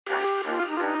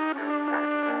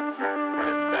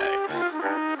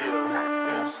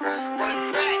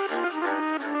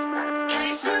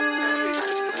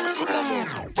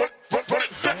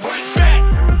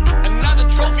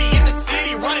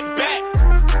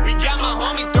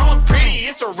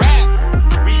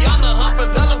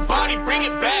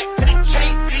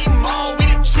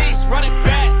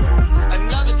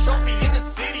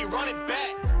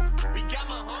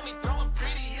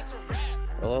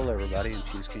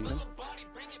Kingdom.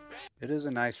 It is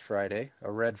a nice Friday,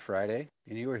 a red Friday,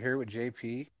 and you are here with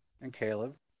JP and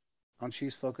Caleb on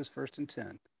Chiefs Focus First and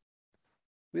 10.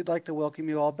 We'd like to welcome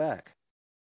you all back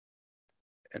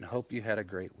and hope you had a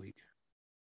great week.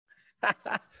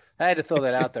 I had to throw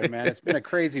that out there, man. It's been a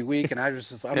crazy week, and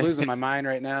I'm losing my mind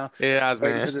right now. Yeah,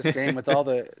 Waiting man. for this game with all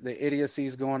the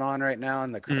idiocies going on right now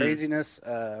and the Mm, craziness.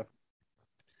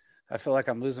 I feel like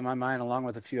I'm losing my mind along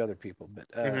with a few other people. But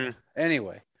hmm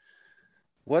anyway,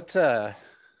 what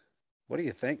do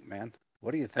you think, man?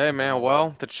 What do you think Hey, about man. all that?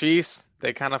 Well, the Chiefs,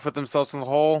 they kind of put themselves in the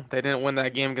hole. They didn't win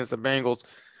that game against the Bengals.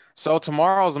 So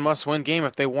tomorrow's a must-win game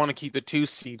if they want to keep the two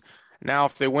seed. Now,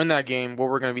 if they win that game, what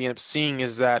we're going to be end up seeing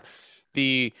is that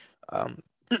the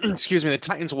excuse me, the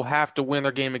Titans will have to win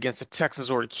their game against the Texans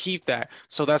or to keep that.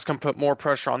 So that's going to put more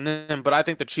pressure on them. But I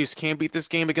think the Chiefs can beat this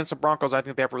game against the Broncos. I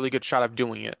think they have a really good shot of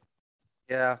doing it.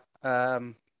 Yeah.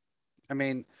 I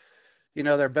mean,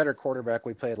 they're a better quarterback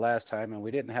we played last time, and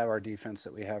we didn't have our defense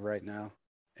that we have right now,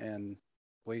 and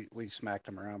we smacked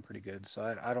them around pretty good.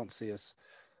 So I don't see us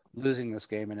losing this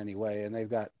game in any way. And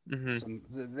Hmm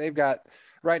they've got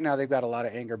right now they've got a lot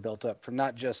of anger built up from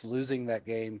not just losing that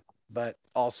game, but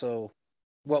also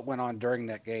what went on during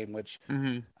that game, which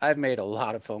hmm I've made a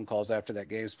lot of phone calls after that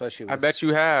game, especially I with bet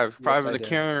you have. yes, Probably I the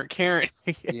did. Karen,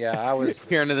 Yeah, I was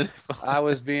Karen of the. I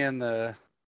was being the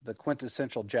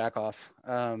quintessential jack off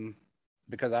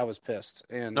because I was pissed.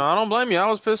 No, And I don't blame you. I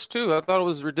was pissed too. I thought it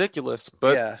was ridiculous,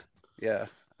 but yeah, yeah.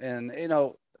 And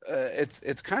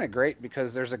it's kind of great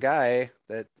because there's a guy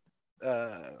that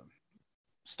uh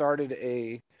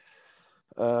started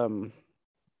um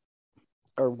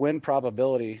or win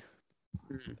probability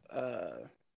Mhm, uh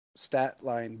stat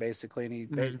line basically, and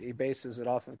mhm, he bases it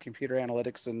off of computer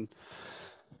analytics and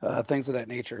things of that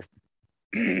nature.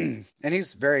 And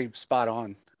he's very spot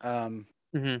on.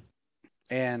 mhm,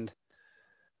 And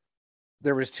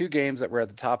there was two games that were at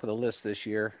the top of the list this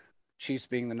year. Chiefs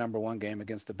being the number one game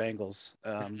against the Bengals,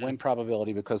 mhm, win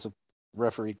probability because of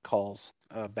referee calls,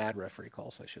 bad referee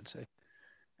calls, I should say,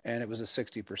 and it was a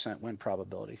 60% win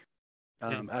probability.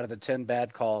 mhm, Out of the 10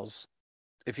 bad calls,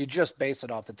 if you just base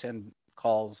it off the 10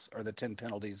 calls or the 10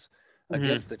 penalties mhm.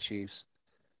 against the Chiefs,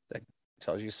 that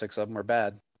tells you six of them were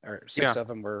bad, or six Yeah. of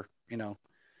them were,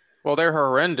 Well, they're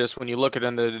horrendous when you look at the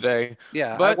end of the day.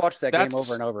 yeah, I But watched that game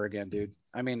over that's and over again, dude.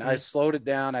 I mean, I mhm, slowed it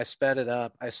down, I sped it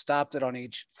up, I stopped it on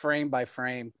each frame by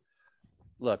frame.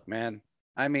 Look, man,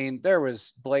 I mean, there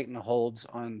was blatant holds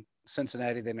on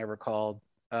Cincinnati they never called.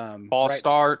 false Right,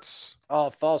 starts.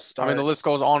 all false I mean, the list starts.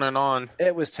 goes on and on.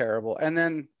 It was terrible. And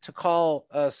then to call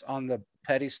us on the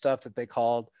petty stuff that they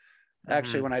called.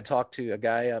 Actually, Hmm when I talked to a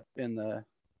guy up in the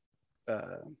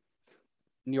uh,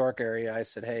 New York area, I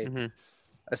said, "Hey," hmm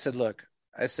I said, "Look,"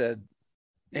 I said,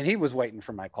 and he was waiting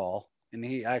for my call, and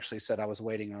he actually said I was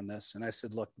waiting on this, and I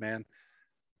said, "Look, man,"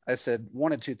 I said,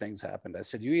 "one of two things happened." I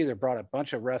said, "You either brought a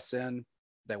bunch of refs in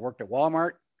that worked at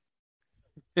Walmart,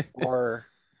 or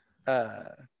uh,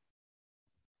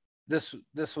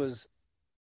 this was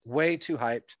way too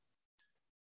hyped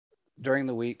during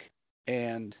the week,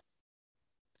 and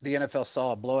the NFL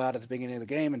saw a blowout at the beginning of the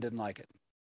game and didn't like it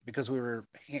because we're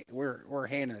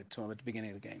handing it to them at the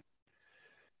beginning of the game,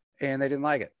 and they didn't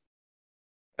like it."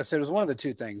 I said it was one of the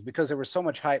two things because there was so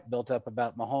much hype built up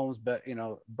about Mahomes, but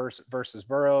versus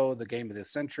Burrow, the game of the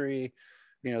century,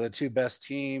 the two best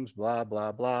teams, blah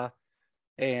blah blah,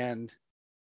 and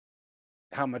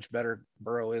how much better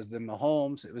Burrow is than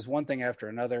Mahomes. It was one thing after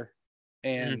another,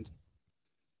 hmm and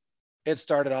it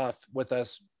started off with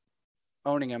us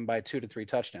owning him by 2 to 3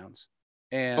 touchdowns,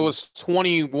 It and was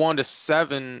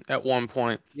 21-7 at one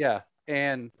point. yeah,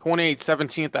 and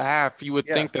 28-17 at the half. You would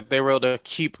yeah, think that they were able to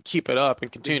keep it up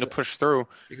and continue to exa- push through.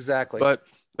 exactly. But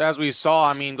as we saw,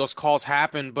 I mean, those calls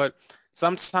happen. But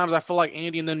sometimes I feel like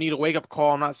Andy and them need a wake up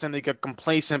call. I'm not saying they get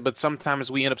complacent, but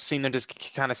sometimes we end up seeing them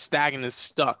just kind of stagnant and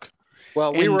stuck.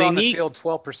 Well, we And were they on the need, field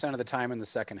 12% of the time in the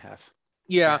second half.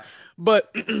 yeah, Yeah. but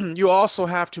you also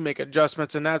have to make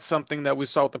adjustments. And that's something that we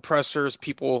saw with the pressers.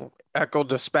 People echoed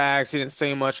the Spags. He didn't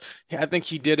say much. I think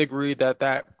he did agree that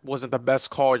that wasn't the best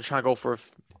call. You're trying to go for an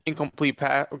incomplete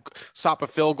pass, stop a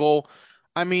field goal.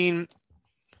 I mean,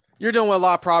 you're dealing with a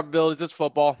lot of probabilities. It's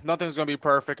football. Nothing's going to be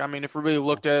perfect. I mean, if we really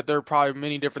looked at it, there are probably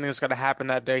many different things going to happen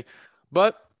that day.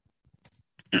 But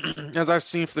as I've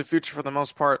seen for the future, for the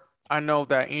most part, I know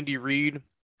that Andy Reid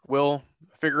will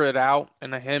figure it out,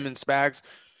 and him and Spags,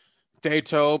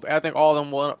 Tobe, I think all of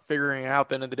them will end up figuring it out at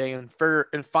the end of the day and figure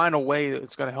and find a way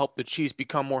that's going to help the Chiefs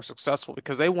become more successful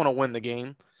because they want to win the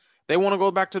game. They want to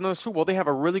go back to the Super Bowl. They have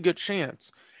a really good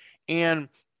chance. And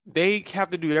they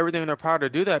have to do everything in their power to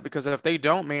do that because if they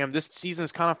don't, man, this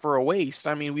season's kind of for a waste.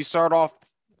 I mean, we start off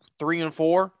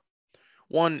 3-4,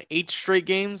 won 8 straight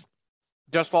games,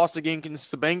 just lost a game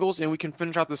against the Bengals, and we can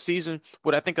finish out the season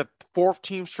with, I think, a fourth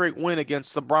team straight win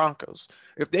against the Broncos.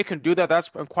 If they can do that, that's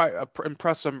quite an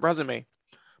impressive resume.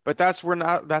 But that's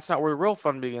not where real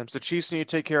fun begins. The Chiefs need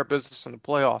to take care of business in the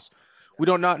playoffs. We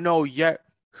do not know yet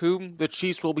who the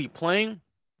Chiefs will be playing,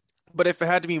 but if it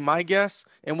had to be my guess,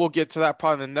 and we'll get to that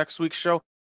probably in the next week's show,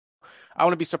 I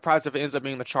wouldn't be surprised if it ends up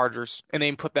being the Chargers and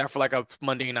they put that for like a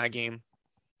Monday night game.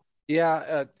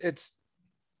 Yeah, it's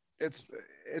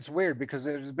it's weird because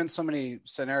there's been so many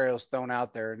scenarios thrown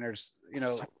out there, and there's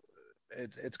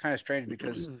it's kind of strange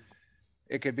because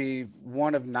it could be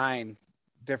one of 9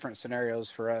 different scenarios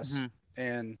for us, Mm-hmm.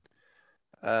 and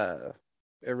uh,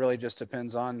 it really just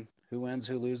depends on who wins,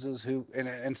 who loses, who,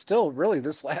 and still really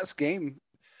this last game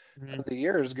Mm-hmm. of the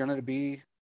year is going to be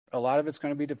a lot of it's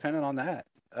going to be dependent on that.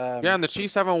 Yeah, and the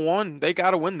Chiefs haven't won. They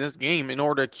got to win this game in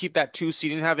order to keep that 2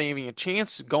 seed and having even a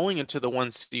chance going into the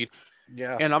 1 seed.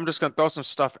 Yeah, And I'm just going to throw some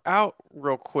stuff out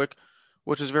real quick,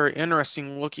 which is very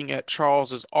interesting looking at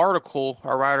Charles's article.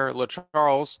 Our writer,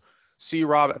 LaCharles, C.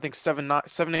 Rob, I think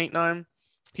 789.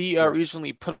 He yeah,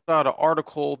 recently put out an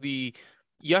article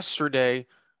yesterday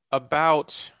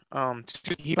about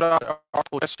he put out an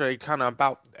article yesterday kind of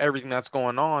about everything that's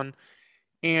going on,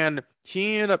 and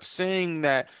he ended up saying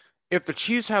that if the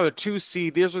Chiefs have a 2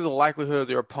 seed, these are the likelihood of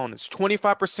their opponents.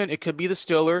 25% it could be the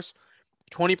Steelers,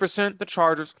 20% the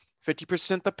Chargers,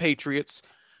 50% the Patriots,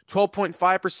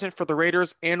 12.5% for the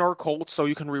Raiders and or Colts, so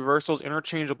you can reverse those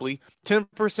interchangeably,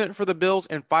 10% for the Bills,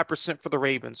 and 5% for the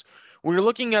Ravens. When you're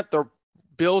looking at the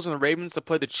Bills and the Ravens to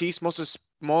play the Chiefs,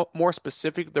 more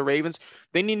specific, the Ravens,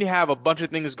 they need to have a bunch of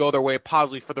things go their way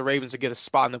positively for the Ravens to get a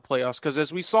spot in the playoffs. Because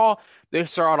as we saw, they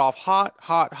started off hot,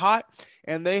 hot, hot,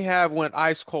 and they have went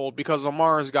ice cold because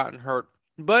Lamar has gotten hurt.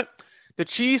 But the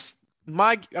Chiefs, I'm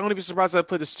going to be surprised if they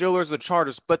play the Steelers or the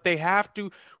Chargers, but they have to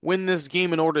win this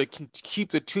game in order to keep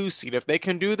the 2 seed. If they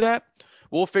can do that,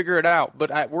 we'll figure it out.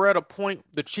 But we're at a point,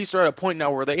 the Chiefs are at a point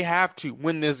now where they have to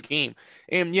win this game.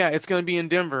 And yeah, it's going to be in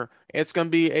Denver. It's going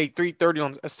to be a 3:30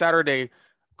 on a Saturday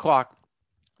clock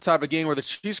type of game where the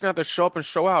Chiefs are going to have to show up and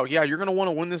show out. Yeah, you're going to want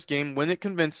to win this game, win it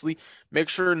convincingly, make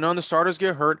sure none of the starters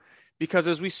get hurt. Because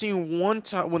as we seen one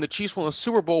time when the Chiefs won the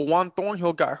Super Bowl, Juan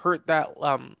Thornhill got hurt that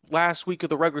last week of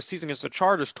the regular season against the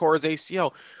Chargers, tore his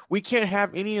ACL. We can't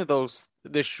have any of those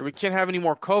this year. We can't have any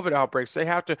more COVID outbreaks. They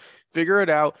have to figure it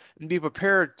out and be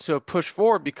prepared to push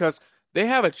forward because they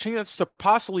have a chance to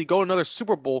possibly go another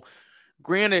Super Bowl.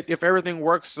 Granted, if everything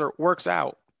works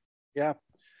out. yeah.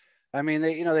 I mean,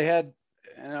 they had,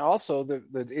 and also the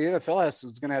NFL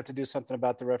is going to have to do something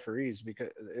about the referees because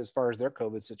as far as their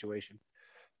COVID situation,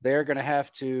 they're going to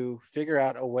have to figure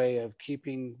out a way of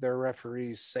keeping their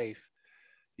referees safe.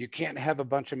 You can't have a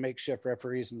bunch of makeshift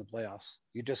referees in the playoffs.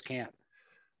 You just can't.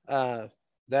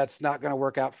 That's not going to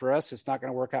work out for us. It's not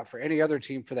going to work out for any other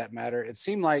team for that matter. It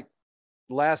seemed like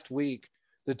last week,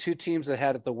 the 2 teams that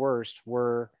had it the worst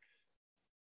were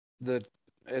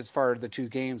as far as the 2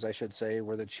 games, I should say,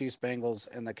 where the Chiefs Bengals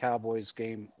and the Cowboys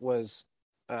game was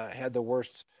had the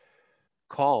worst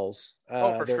calls.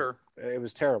 Oh, for sure. It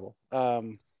was terrible.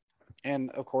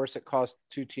 And of course, it cost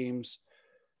 2 teams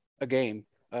a game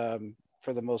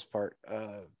for the most part.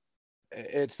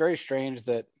 It's very strange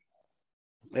that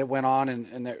it went on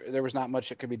and there was not much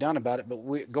that could be done about it.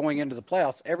 But going into the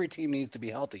playoffs, every team needs to be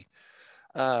healthy.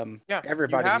 Yeah, you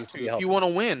Everybody have needs to to be if you healthy. want to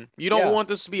win. You don't Yeah, want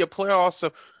this to be a playoffs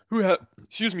of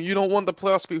excuse me, you don't want the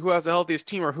playoffs to be who has the healthiest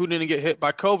team or who didn't get hit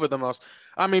by COVID the most.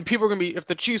 I mean, people are gonna be if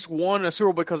the Chiefs won a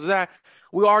Super Bowl because of that,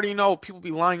 we already know people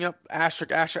be lining up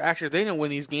asterisk, asterisk, asterisk. They didn't win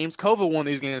these games. COVID won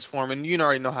these games for them, and you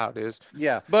already know how it is.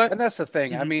 yeah, But and that's the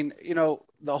thing. I mhm, mean,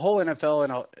 the whole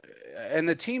NFL and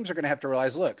the teams are going to have to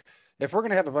realize, look, if we're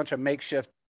going to have a bunch of makeshift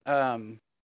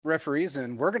referees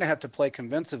in, we're going to have to play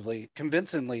convincingly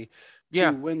to yeah,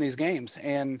 win these games.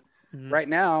 And mhm, right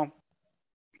now,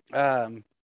 um,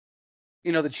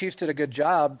 the Chiefs did a good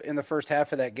job in the first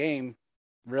half of that game,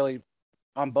 really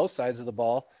on both sides of the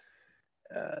ball.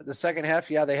 The second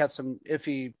half, yeah, they had some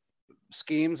iffy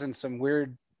schemes and some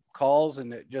weird calls,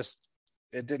 and it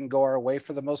didn't go our way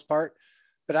for the most part.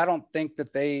 But I don't think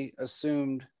that they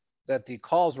assumed that the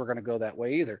calls were going to go that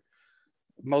way either.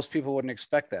 Most people wouldn't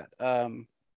expect that.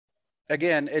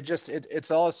 Again,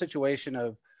 it's all a situation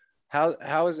of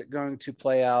how is it going to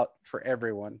play out for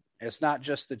everyone. It's not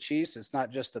just the Chiefs. It's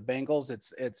not just the Bengals.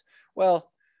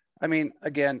 Well, I mean,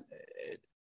 again,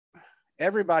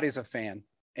 everybody's a fan,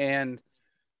 and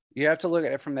you have to look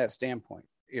at it from that standpoint.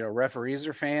 Referees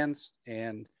are fans,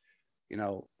 and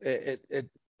it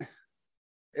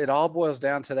all boils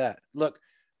down to that. Look,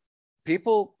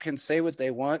 people can say what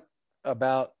they want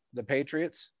about the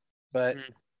Patriots. but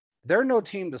Mhm. they're no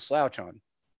team to slouch on.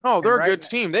 Oh, And they're a right good now,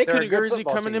 team. They they're could a good easily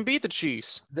football come in and team. beat the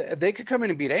Chiefs. They could come in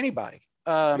and beat anybody.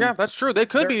 Yeah, that's true. They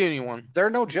could They're beat anyone. they're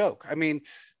no joke. I mean,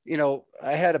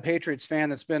 I had a Patriots fan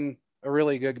that's been a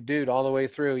really good dude all the way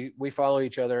through. We follow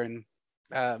each other, and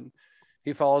um,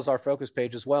 he follows our focus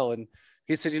page as well. And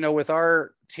he said, with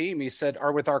our team, he said,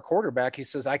 or with our quarterback, he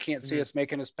says, I can't see Mhm.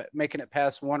 us making it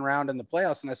past one round in the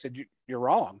playoffs. And I said, you're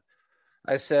wrong.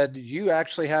 I said, you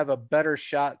actually have a better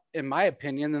shot, in my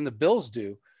opinion, than the Bills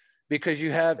do, because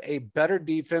you have a better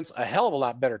defense, a hell of a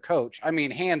lot better coach. I mean,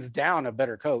 hands down, a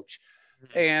better coach.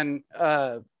 Mhm.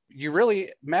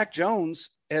 And Mac Jones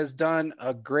has done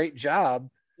a great job,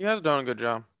 He has done a good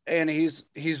job. and he's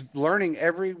learning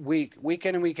every week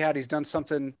in and week out. He's done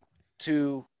something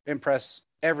to impress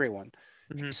everyone.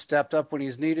 Mhm. He stepped up when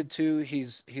he's needed to.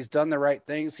 He's done the right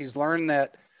things. He's learned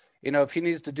that, if he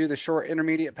needs to do the short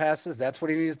intermediate passes, that's what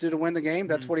he needs to do to win the game.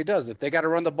 That's Mhm. what he does. If they got to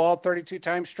run the ball 32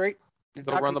 times straight, he's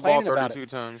They'll not run the ball complaining about it. 32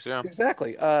 times. Yeah.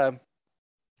 Exactly.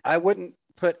 I wouldn't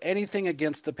put anything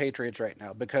against the Patriots right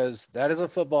now, because that is a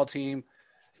football team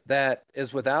that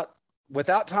is without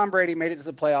Tom Brady made it to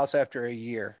the playoffs after a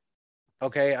year.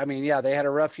 Okay, I mean, yeah, they had a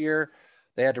rough year.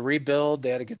 They had to rebuild. They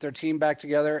had to get their team back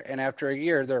together, and after a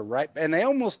year, they're right. And they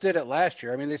almost did it last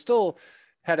year. I mean, they still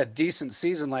had a decent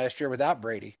season last year without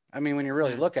Brady. I mean, when you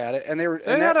really Mhm. look at it, and they were,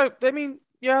 They and had that, a. I mean,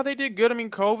 yeah, they did good. I mean,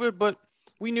 COVID, but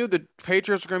we knew the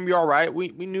Patriots were going to be all right. We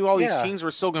knew all these yeah, teams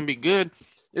were still going to be good.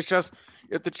 It's just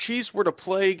if the Chiefs were to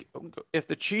play, if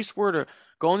the Chiefs were to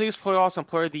go in these playoffs and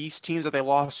play these teams that they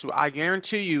lost to, I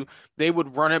guarantee you they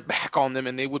would run it back on them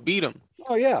and they would beat them.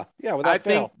 oh yeah, yeah, I without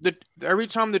think fail. that every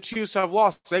time the Chiefs have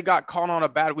lost, they got caught on a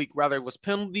bad week, whether it was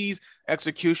penalties,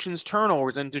 executions,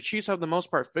 turnovers, and the Chiefs have the most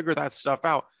part figured that stuff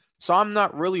out. So I'm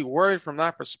not really worried from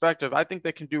that perspective. I think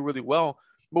they can do really well.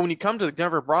 But when you come to the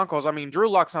Denver Broncos, I mean, Drew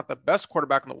Lock's not the best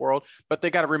quarterback in the world, but they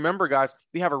got to remember, guys,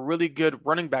 they have a really good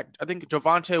running back. I think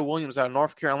Javonte Williams out of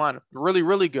North Carolina, really,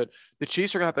 really good. The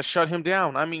Chiefs are going to have to shut him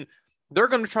down. I mean, they're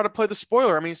going to try to play the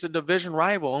spoiler. I mean, it's a division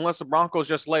rival, unless the Broncos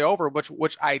just lay over,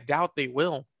 which I doubt they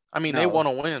will. I mean, they No, want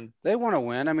to win. they want to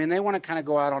win. I mean, they want to kind of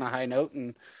go out on a high note,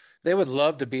 and they would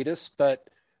love to beat us. But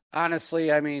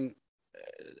honestly, I mean,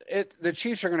 the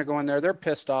Chiefs are going to go in there. They're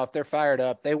pissed off. They're fired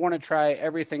up. They want to try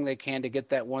everything they can to get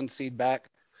that one seed back.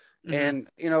 Hmm. And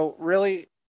really,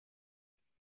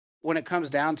 when it comes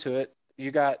down to it,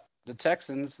 you got the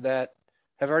Texans that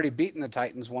have already beaten the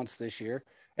Titans once this year,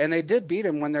 and they did beat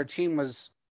them when their team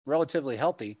was relatively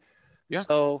healthy. Yeah.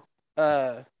 So,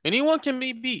 Anyone can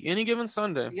be beat any given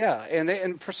Sunday. yeah,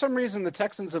 and for some reason the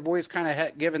Texans have always kind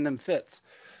of given them fits.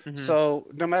 Hmm. So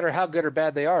no matter how good or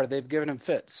bad they are, they've given them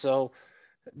fits. So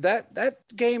that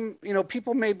game,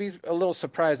 people may be a little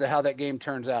surprised at how that game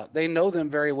turns out. They know them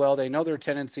very well. They know their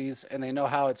tendencies, and they know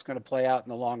how it's going to play out in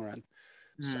the long run.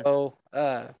 Hmm. So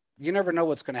you never know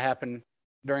what's going to happen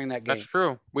during that That's game.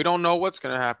 true. We don't know what's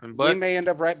going to happen, We but may end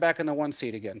up right back in the one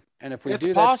seed again, and if we it's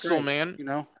do, that's possible, great. man. You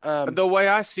know, The way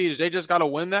I see it is they just got to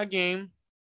win that game.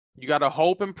 You got to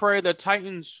hope and pray the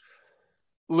Titans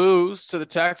lose to the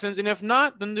Texans, and if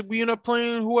not, then we end up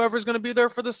playing whoever's going to be there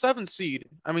for the seventh seed.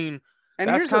 I mean, and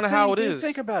that's here's the kind of how thing, it dude.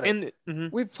 Think is. about it. And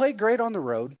mhm. We've played great on the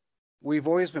road. We've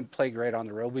always been played great on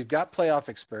the road. We've got playoff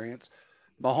experience.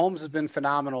 Mahomes has been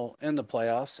phenomenal in the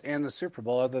playoffs and the Super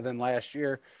Bowl, other than last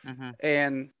year. Mhm.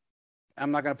 And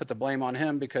I'm not going to put the blame on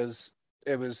him, because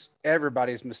it was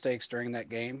everybody's mistakes during that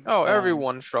game. Oh,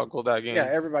 everyone struggled that Yeah, game.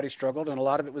 everybody struggled, and a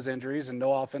lot of it was injuries and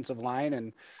no offensive line,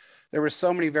 and there were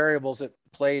so many variables that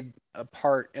played a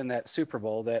part in that Super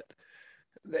Bowl that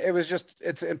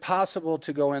it's impossible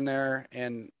to go in there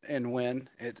and win.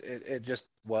 It just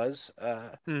was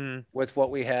Mhm. with what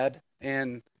we had,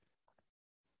 and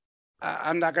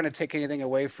I'm not going to take anything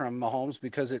away from Mahomes,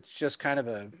 because it's just kind of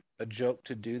a joke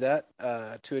to do that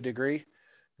to a degree.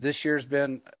 This year's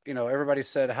been, everybody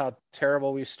said how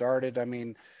terrible we started. I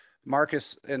mean,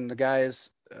 Marcus and the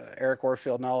guys, Eric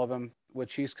Orfield and all of them,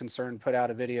 which he's concerned, put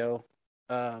out a video,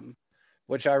 um,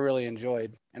 which I really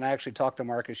enjoyed. And I actually talked to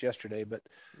Marcus yesterday, but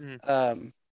Mhm.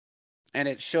 um, and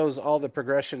it shows all the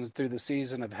progressions through the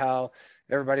season of how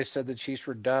everybody said the Chiefs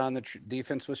were done, the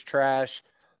defense was trash.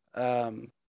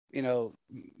 Um, you know,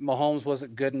 Mahomes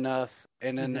wasn't good enough,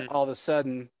 and then Mhm. all of a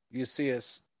sudden you see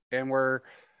us, and we're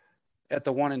at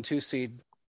the 1 and 2 seed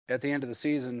at the end of the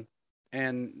season,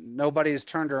 and nobody has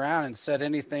turned around and said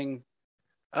anything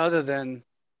other than,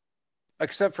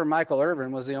 except for Michael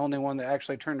Irvin, was the only one that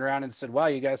actually turned around and said, "Wow,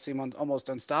 you guys seem almost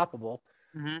unstoppable."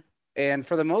 Mhm. And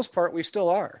for the most part, we still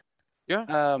are. Yeah.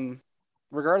 Um,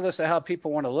 Regardless of how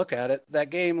people want to look at it, that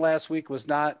game last week was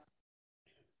not,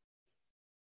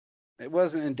 it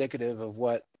wasn't indicative of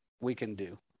what we can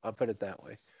do. I'll put it that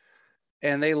way.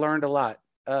 And they learned a lot.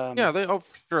 Yeah, for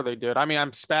sure they did. I mean,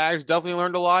 I'm Spags definitely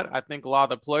learned a lot. I think a lot of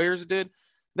the players did.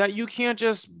 That you can't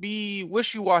just be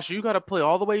wishy-washy. You got to play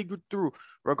all the way through.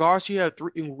 Regardless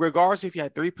if you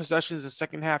had 3 possessions in the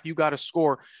second half, you got to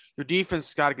score. Your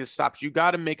defense got to get stops. You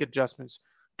got to make adjustments.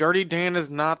 Dirty Dan is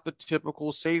not the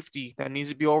typical safety that needs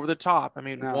to be over the top. I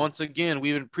mean, no, once again,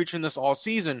 we've been preaching this all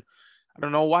season. I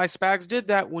don't know why Spags did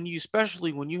that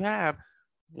especially when you have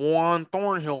Juan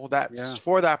Thornhill that's yeah,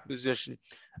 for that position.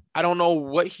 I don't know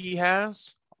what he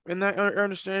has in that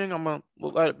understanding. I'm gonna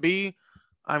let it be.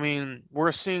 I mean,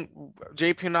 we're seeing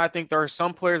JP and I think there are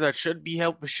some players that should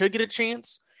get a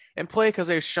chance and play because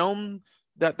they've shown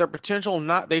that their potential.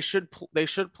 Not they should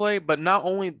play, but not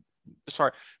only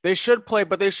sorry they should play,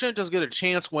 but they shouldn't just get a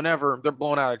chance whenever they're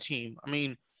blowing out a team. I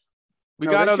mean, we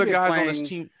no, got they should other be guys on this playing.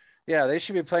 team. Yeah, they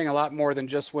should be playing a lot more than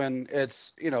just when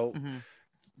it's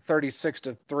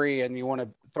 36-3 and you want to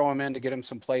throw them in to get them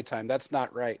some play time. That's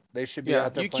not right. They should be Yeah,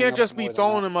 out there you playing can't a lot just be more than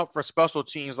throwing that. them up for special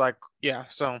teams.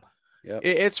 So Yep.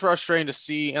 it's frustrating to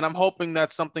see, and I'm hoping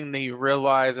that's something they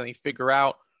realize and they figure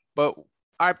out. But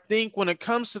I think when it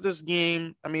comes to this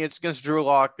game, I mean, it's against Drew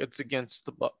Lock, it's against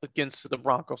the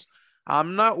Broncos.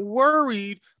 I'm not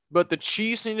worried, but the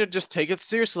Chiefs need to just take it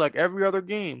seriously, like every other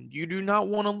game. You do not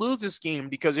want to lose this game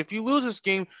because if you lose this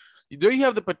game, there you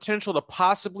have the potential to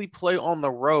possibly play on the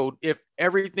road if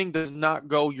everything does not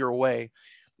go your way.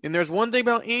 And there's one thing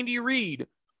about Andy Reid.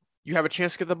 You have a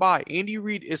chance to get the bye. Andy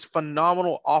Reid is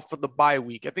phenomenal off of the bye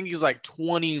week. I think he's like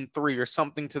 20-3 or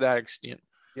something to that extent.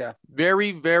 Yeah.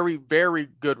 Very, very, very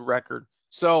good record.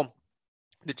 So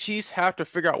the Chiefs have to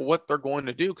figure out what they're going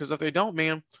to do because if they don't,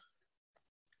 man,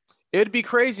 it'd be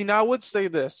crazy. Now, I would say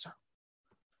this.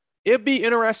 It'd be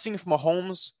interesting if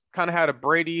Mahomes kind of had a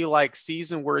Brady-like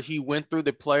season where he went through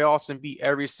the playoffs and beat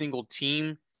every single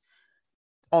team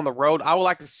on the road. I would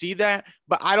like to see that,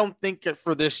 but I don't think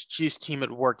for this Chiefs team it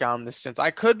would work out in this sense.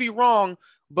 I could be wrong,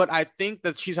 but I think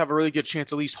that Chiefs have a really good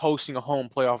chance at least hosting a home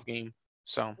playoff game.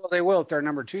 So Well, they will if they're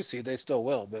number 2 seed. They still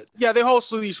will, but yeah, they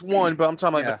host at least one, but I'm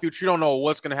talking about in the yeah. future. You don't know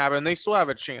what's going to happen. They still have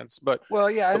a chance, but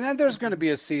Well, yeah, the, and then there's going to be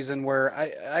a season where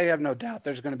I have no doubt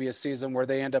there's going to be a season where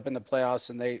they end up in the playoffs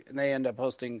and they end up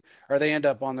hosting or they end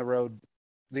up on the road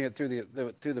through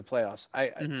the playoffs.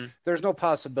 mhm. There's no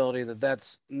possibility that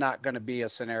that's not going to be a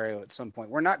scenario at some point.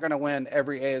 We're not going to win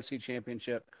every AFC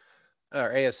championship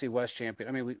or AFC West champion.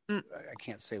 I mean, Mm, I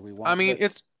can't say we I won't, mean, but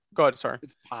it's go ahead. Sorry.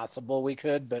 it's possible we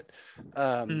could. But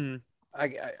um, Mhm.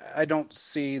 I don't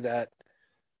see that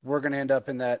we're going to end up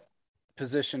in that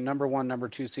position, number 1, number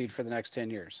 2 seed for the next 10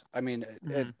 years. I mean,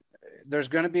 Mhm. there's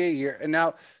going to be a year. And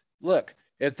now, look,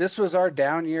 if this was our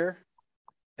down year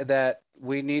that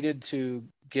we needed to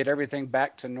get everything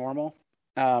back to normal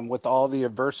with all the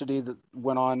adversity that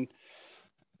went on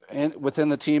within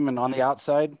the team and on the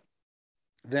outside,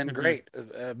 then Mhm.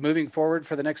 great. Moving forward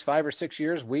for the next 5 or 6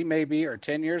 years, we may be, or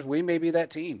 10 years, we may be that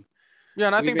team. Yeah,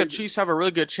 and I We think the may be, Chiefs have a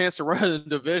really good chance to run the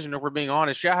division if we're being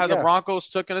honest. Yeah, have the yeah, Broncos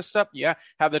taken a step? Yeah.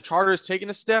 Have the Chargers taken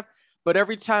a step? But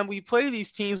every time we play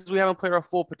these teams, we haven't played our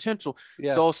full potential.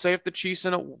 yeah, So say the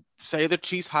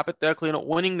Chiefs hypothetically end up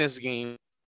winning this game,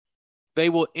 they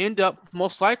will end up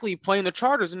most likely playing the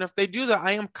Chargers. And if they do that,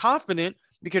 I am confident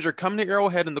because you're coming to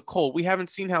Arrowhead in the cold. We haven't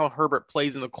seen how Herbert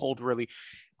plays in the cold really.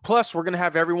 Plus, we're going to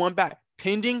have everyone back,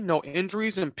 pending no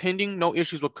injuries and pending no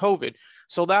issues with COVID.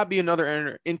 So that'd be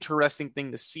another interesting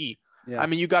thing to see. yeah, I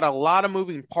mean, you got a lot of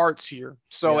moving parts here.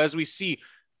 So yeah. as we see,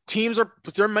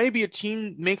 there may be a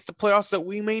team makes the playoffs that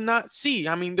we may not see.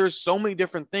 I mean, there's so many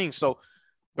different things. So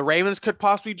the Ravens could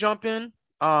possibly jump in.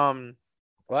 Well,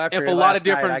 If a after lot of last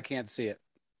night, I different, can't see it.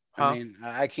 I huh? mean,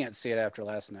 I can't see it after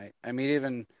last night. I mean,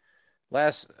 even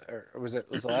last, or was the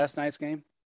last night's game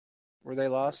where they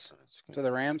lost to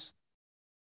the Rams?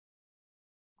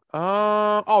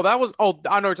 That was. Oh,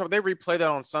 I know you're talking. They replayed that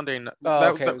on Sunday. Oh,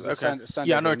 okay. It was a Okay. Yeah,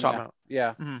 Sunday I know you're game. talking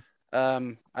Yeah. about. Yeah.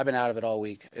 Mm-hmm. I've been out of it all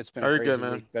week. It's been a Oh, you're good, crazy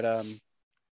man. week,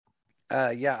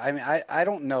 but yeah. I mean, I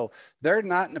don't know. They're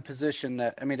not in a position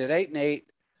that I mean, at 8-8,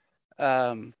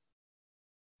 um,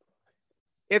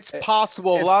 It's it,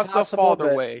 possible. A it's lot of stuff possible, fall their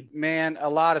but way. man, a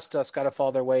lot of stuff's got to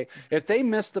fall their way. If they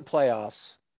miss the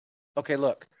playoffs, okay,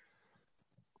 look,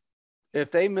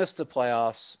 if they miss the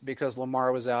playoffs because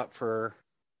Lamar was out for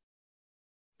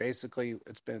basically,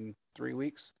 it's been 3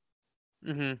 weeks.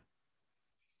 Mm-hmm.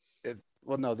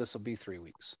 Well, no, this will be 3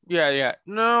 weeks. Yeah, yeah.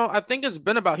 No, I think it's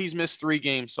been about he's missed 3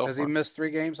 games so Has he far. missed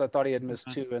 3 games? I thought he had missed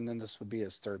Mhm. two, and then this would be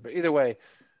his third. But either way,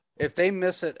 if they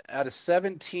miss it out of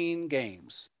 17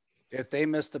 games, if they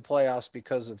miss the playoffs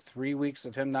because of 3 weeks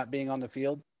of him not being on the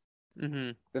field,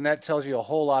 Mm-hmm. then that tells you a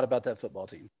whole lot about that football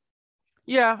team.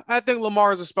 Yeah, I think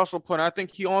Lamar is a special player. I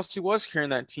think he honestly was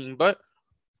carrying that team. But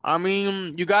I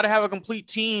mean, you got to have a complete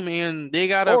team, and they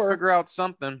got to Or figure out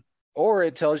something.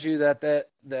 it tells you that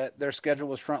their schedule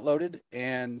was front loaded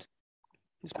and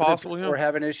It's other possible, people yeah. were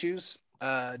having issues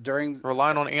during.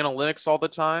 Relying on analytics all the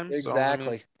time. So I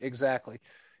mean, Exactly.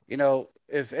 You know,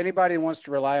 if anybody wants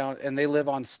to rely on and they live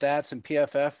on stats and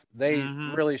PFF, they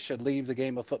hmm really should leave the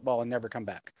game of football and never come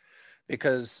back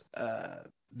because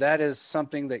that is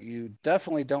something that you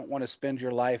definitely don't want to spend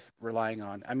your life relying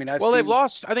on. I mean, I've well, they've seen,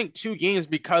 lost I think 2 games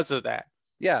because of that,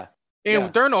 yeah, and yeah,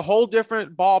 they're in a whole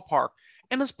different ballpark.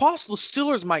 And it's possible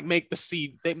Steelers might make the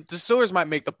seed. The Steelers might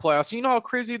make the playoffs. You know how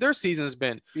crazy their season's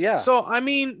been. yeah. So I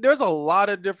mean, there's a lot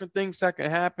of different things that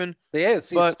can happen. The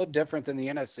AFC is But so different than the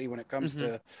NFC when it comes mhm,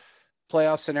 to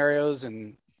playoff scenarios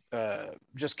and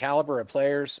just caliber of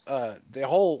players. The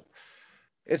whole,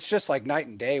 it's just like night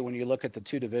and day when you look at the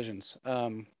two divisions.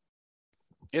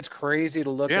 It's crazy to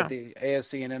look at yeah, the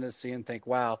AFC and NFC and think,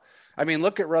 wow. I mean,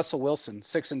 look at Russell Wilson,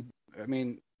 I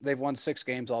mean, they've won 6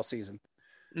 games all season.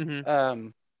 hmm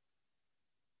Um,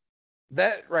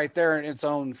 that right there in its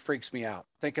own freaks me out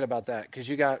thinking about that because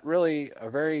you got really a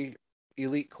very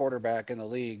elite quarterback in the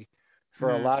league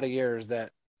for a hmm lot of years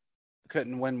that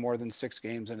couldn't win more than 6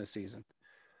 games in a season.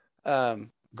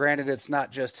 Granted, it's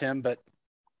not just him, but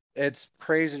it's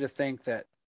crazy to think that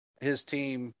his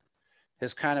team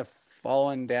has kind of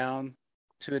fallen down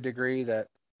to a degree that,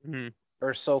 hmm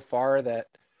or so far that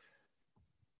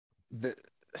the,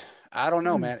 I don't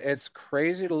know, man. It's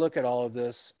crazy to look at all of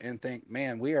this and think,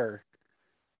 man, we're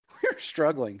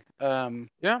struggling.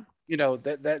 yeah, You know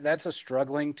that's a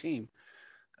struggling team.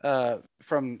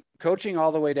 From coaching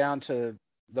all the way down to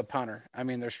the punter. I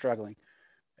mean, they're struggling,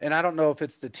 and I don't know if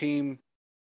it's the team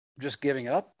just giving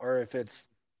up or if it's,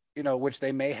 which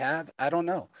they may have. I don't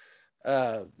know.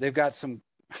 They've got some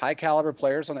high caliber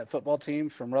players on that football team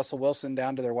from Russell Wilson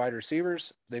down to their wide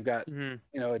receivers. They've got, hmm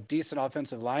a decent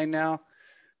offensive line now.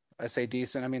 I say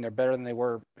decent. I mean, they're better than they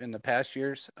were in the past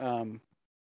years.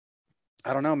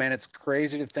 I don't know, man. It's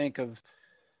crazy to think of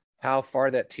how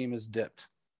far that team has dipped,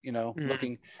 hmm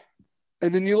looking.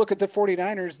 And then you look at the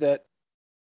 49ers that,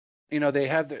 they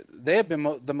have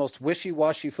been the most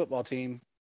wishy-washy football team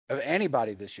of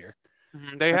anybody this year.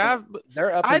 They I mean, have.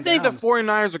 they're up I and think the downs.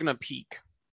 49ers are going to peak.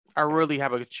 I really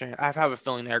have a chance. I have a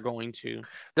feeling they're going to.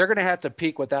 They're going to have to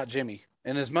peak without Jimmy.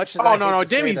 And as much as Oh I no, hate no, to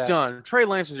say Jimmy's that, done. Trey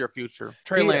Lance is your future.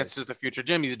 Trey he Lance is is. the future.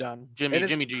 Jimmy's done. And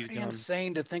it's Jimmy G's pretty done.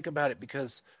 insane to think about it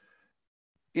because,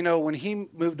 when he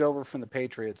moved over from the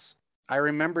Patriots, I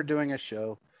remember doing a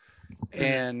show hmm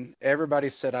and everybody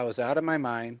said I was out of my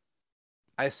mind.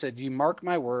 I said, you mark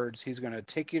my words, he's going to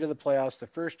take you to the playoffs the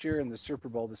first year and the Super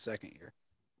Bowl the second year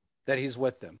that he's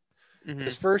with them. hmm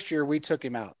His first year, we took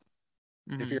him out.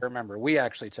 If you hmm remember, we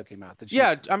actually took him out. The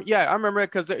Chiefs. Yeah, yeah, I remember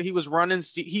it because he was running.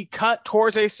 He cut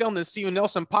towards ACL, and then Steven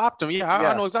Nelson popped him. Yeah, I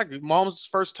Yeah, know exactly. Mahomes'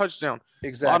 first touchdown.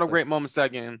 A lot of exactly. great moments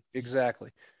that game.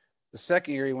 Exactly. The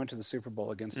second year, he went to the Super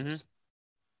Bowl against hmm us.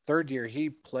 Third year, he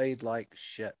played like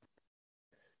shit.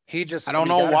 He I just, I don't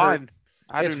mean, know got why. hurt.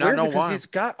 I do It's not weird know because why. he's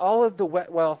got all of the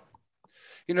wet. Well,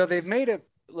 they've made it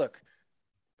look.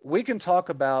 We can talk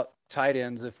about tight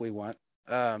ends if we want.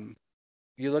 Um,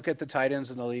 you look at the tight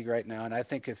ends in the league right now, and I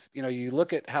think if you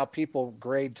look at how people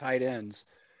grade tight ends,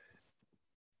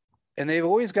 and they've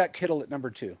always got Kittle at number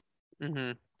two,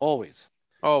 hmm always.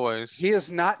 Always. He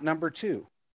is not number two,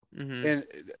 hmm and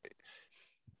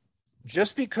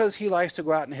just because he likes to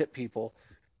go out and hit people,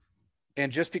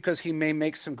 and just because he may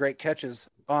make some great catches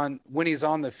on when he's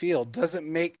on the field, doesn't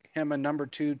make him a number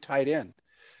two tight end.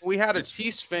 We had a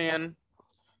Chiefs fan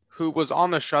who was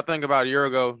on the show, I think about a year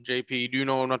ago, JP. Do you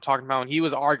know what I'm talking about? He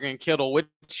was arguing Kittle with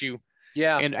you.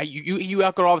 Yeah, And you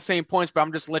echoed all the same points, but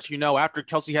I'm just letting you know after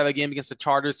Kelsey had that game against the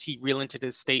Chargers, he relented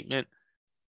his statement.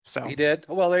 So he did.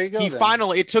 Well, there you go he then.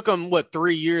 finally, it took him,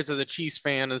 3 years as a Chiefs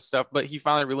fan and stuff, but he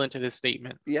finally relented his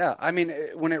statement. Yeah, I mean,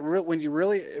 it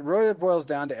really boils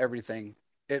down to everything.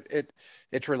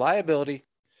 It's reliability.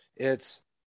 It's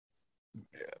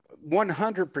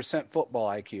 100% football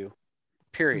IQ.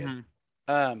 Period. hmm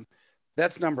Um,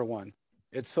 that's number one.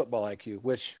 It's football IQ,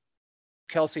 which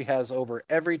Kelsey has over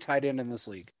every tight end in this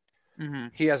league. hmm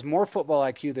He has more football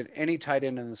IQ than any tight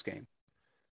end in this game.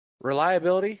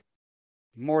 Reliability,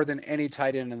 more than any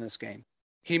tight end in this game.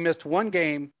 He missed one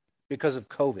game because of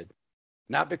COVID,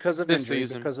 not because of This injury,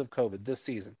 season. because of COVID this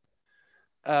season.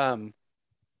 Um,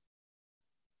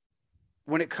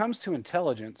 when it comes to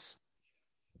intelligence,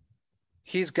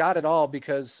 he's got it all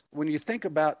because when you think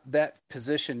about that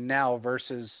position now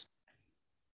versus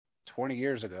 20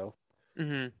 years ago,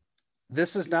 hmm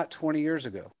this is not 20 years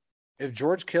ago. If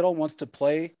George Kittle wants to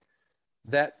play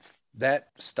that that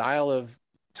style of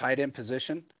tight end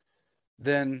position,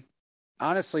 then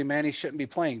honestly, man, he shouldn't be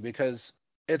playing because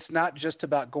it's not just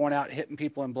about going out hitting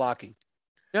people and blocking.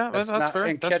 Yeah, That's that's not fair.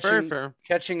 and That's very catching fair.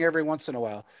 catching every once in a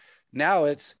while. Now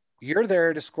it's you're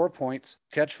there to score points,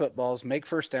 catch footballs, make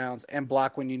first downs, and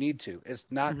block when you need to. It's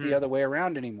not the Hmm. other way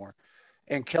around anymore.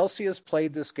 And Kelsey has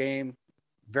played this game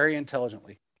very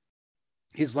intelligently.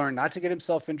 He's learned not to get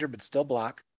himself injured, but still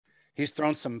block. He's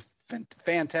thrown some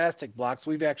fantastic blocks.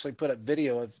 We've actually put up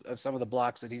video of some of the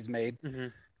blocks that he's made. Hmm.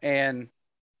 And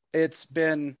it's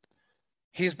been,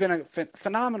 he's been a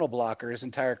phenomenal blocker his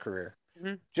entire career.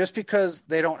 Hmm. Just because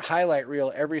they don't highlight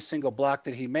reel every single block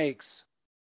that he makes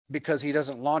because he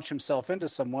doesn't launch himself into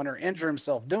someone or injure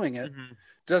himself doing it Hmm.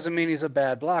 doesn't mean he's a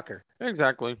bad blocker.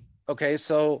 Exactly. Okay,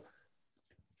 so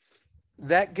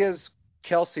that gives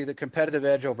Kelsey the competitive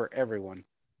edge over everyone.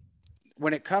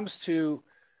 When it comes to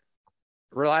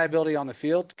reliability on the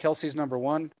field, Kelsey's number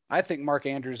one. I think Mark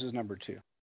Andrews is number two.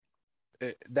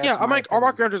 Yeah, That's I my mean,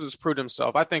 Mark opinion. Andrews has proved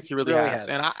himself. I think he He really really has,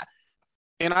 has.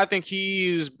 and I think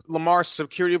he's Lamar's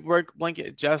security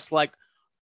blanket, just like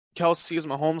Kelsey is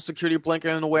Mahomes' security blanket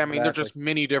in a way. I mean, they're Exactly. just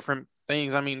many different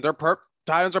things. I mean,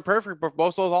 Titans are perfect for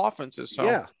both those offenses. So,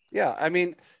 Yeah. Yeah. I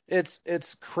mean,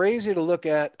 it's crazy to look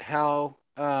at how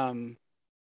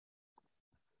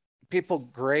people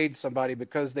grade somebody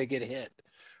because they get hit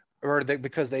or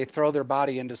because they throw their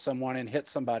body into someone and hit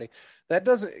somebody. That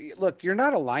doesn't look, you're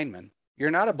not a lineman.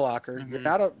 You're not a blocker. You're hmm.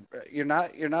 not a you're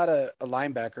not a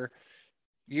linebacker.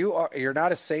 You're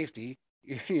not a safety.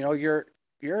 You know, you're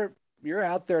you're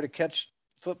out there to catch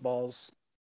footballs.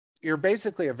 You're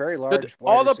basically a very large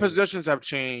wide All the receiver. positions have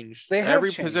changed. They have Every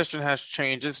changed. position has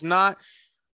changed. It's not,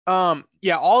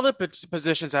 yeah, all the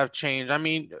positions have changed. I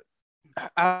mean,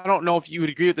 I don't know if you would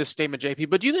agree with this statement, JP,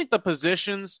 but do you think the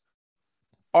positions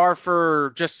are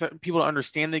for just people to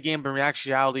understand the game, but in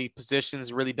actuality,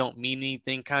 positions really don't mean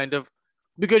anything, kind of?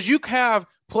 Because you have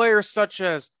players such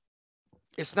as,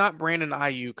 it's not Brandon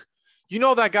Ayuk. You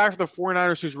know that guy for the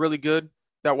 49ers who's really good,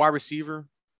 that wide receiver?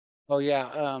 Oh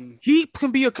yeah. He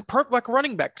can be a like a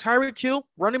running back. Tyreek Hill,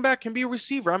 running back, can be a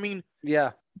receiver. I mean,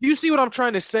 Yeah. do you see what I'm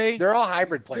trying to say? They're all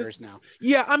hybrid There's, players now.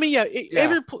 yeah, I mean, yeah,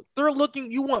 Yeah. they're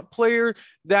looking. You want players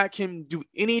that can do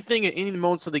anything at any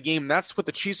moments of the game. That's what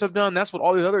the Chiefs have done. That's what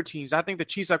all the other teams. I think the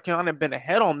Chiefs have kind of been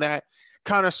ahead on that,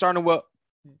 kind of starting with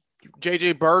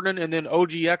JJ Burden and then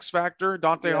OGX Factor,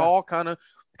 Dante Yeah. Hall, kind of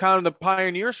the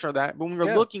pioneers for that. But when we're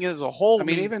Yeah. looking at it as a whole, I I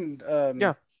mean, mean, even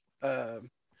yeah, uh,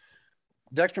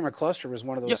 Dexter McCluster was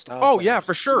one of yeah. those style Oh yeah, for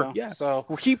players, you sure. know? Yeah. So,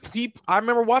 Well, he I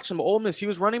remember watching him. Ole Miss, he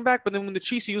was running back, but then when the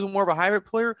Chiefs, he was more of a hybrid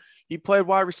player. He played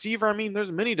wide receiver. I mean,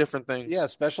 there's many different yeah,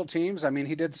 things. special teams. I mean,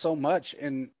 he did so much.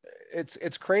 And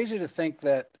it's crazy to think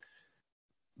that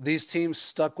these teams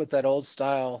stuck with that old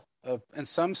style of, and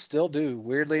some still do.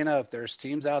 Weirdly enough, there's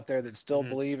teams out there that still Hmm.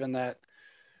 believe in that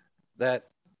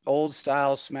old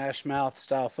style smash mouth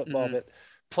style football, Hmm. but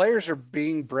players are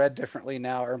being bred differently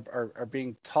now, or are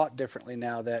being taught differently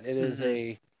now that it is Hmm.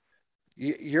 a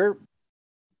you're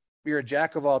you're a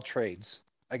jack of all trades,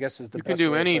 I guess is the You can best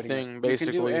do way of putting it. anything You can do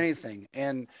basically. anything.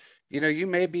 And you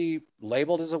may be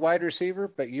labeled as a wide receiver,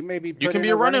 but you may be You put can in be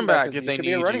a a running running back. back if You they could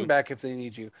be a need running you. back if they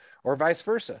need you, or vice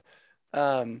versa.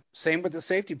 Same with the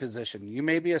safety position. You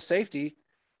may be a safety,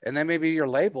 and then maybe your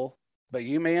label, but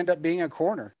you may end up being a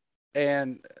corner.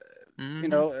 And Hmm.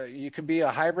 you could be a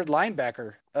hybrid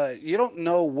linebacker. You don't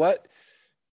know what.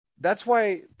 That's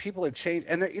why people have changed,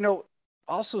 and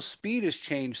also speed has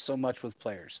changed so much with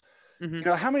players. Hmm.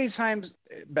 How many times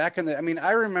back in the? I mean,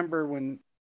 I remember when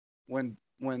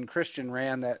Christian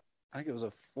ran that. I think it was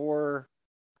a four.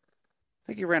 I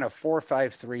think he ran a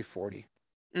 4.53 40,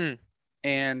 Mm.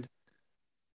 and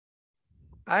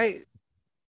I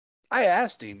I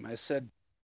asked him. I said,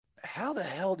 "How the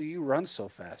hell do you run so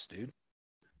fast, dude?"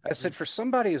 I said, "For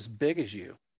somebody as big as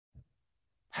you,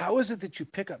 how is it that you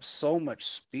pick up so much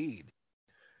speed?"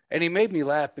 And he made me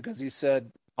laugh because he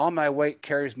said, "All my weight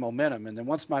carries momentum, and then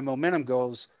once my momentum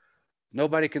goes,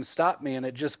 nobody can stop me, and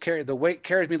the weight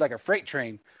carries me like a freight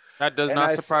train." That does And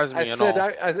not surprise I me at said,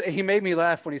 all. he made me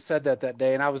laugh when he said that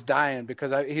day, and I was dying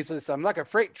because he said, "I'm like a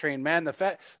freight train, man.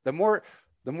 The more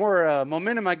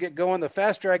momentum I get going, the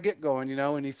faster I get going, you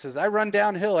know." And he says, "I run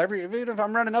downhill even if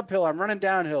I'm running uphill, I'm running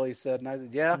downhill." He said, and I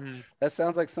said, "Yeah, Hmm. that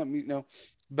sounds like something,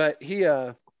 But he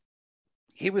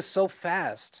was so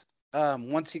fast.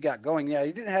 Once he got going, yeah,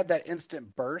 he didn't have that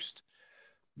instant burst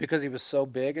because he was so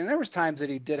big, and there was times that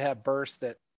he did have bursts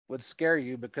that would scare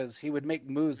you because he would make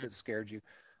moves that scared you.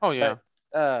 Oh yeah.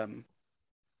 But um,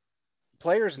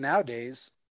 players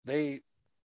nowadays, they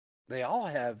they all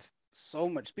have so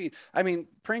much speed. I mean,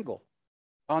 Pringle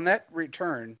on that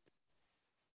return,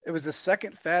 It was the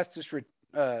second fastest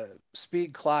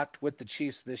speed clocked with the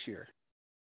Chiefs this year.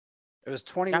 It was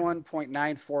Yeah.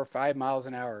 21.945 miles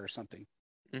an hour or something,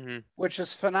 Hmm. which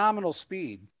is phenomenal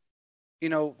speed,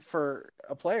 for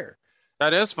a player.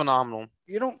 That is phenomenal.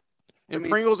 You don't, I In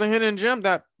mean, Pringles and Hidden Gem,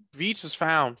 that Veach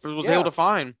was able yeah, to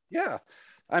find. yeah.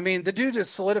 I mean, the dude has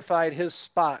solidified his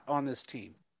spot on this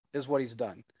team, is what he's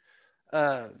done.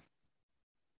 Uh,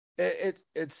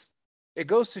 it's it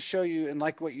goes to show you, and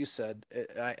like what you said,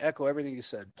 I echo everything you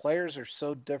said. Players are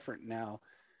so different now,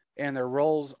 and their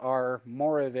roles are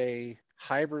more of a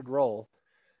hybrid role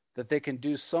that they can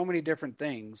do so many different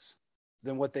things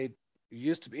than what they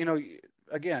used to be.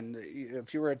 Again,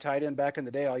 if you were a tight end back in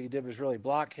the day, all you did was really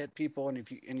block, hit people, and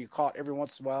if you caught every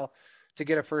once in a while to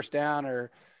get a first down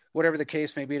or whatever the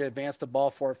case may be to advance the ball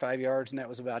 4 or 5 yards, and that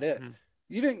was about it. Hmm.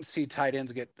 You didn't see tight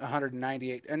ends get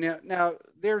 198. And now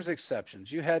there's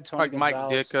exceptions. You had Tony Like Mike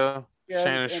Gonzalez, Ditka, yeah,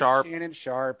 Shannon and Sharp, Shannon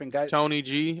Sharp, and guys, Tony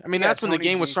G. I mean, yeah, that's when the Tony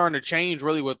game was G. starting to change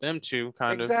really with them two,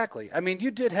 kind of. Exactly. I mean,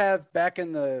 you did have back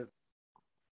in the,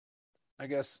 I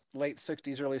guess, late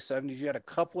 60s, early 70s, you had a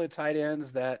couple of tight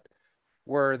ends that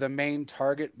were the main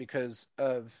target because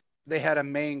of they had a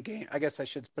main game. I guess I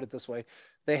should put it this way.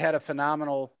 They had a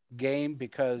phenomenal game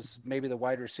because maybe the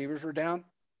wide receivers were down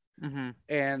Hmm.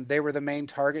 and they were the main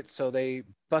target. So they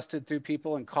busted through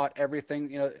people and caught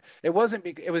everything. It wasn't,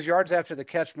 it was yards after the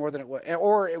catch more than it was,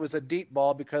 or it was a deep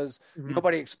ball because Hmm.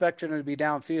 nobody expected him to be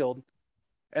downfield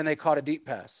and they caught a deep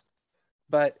pass.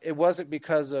 But it wasn't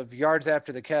because of yards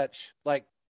after the catch, like,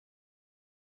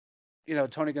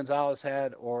 Tony Gonzalez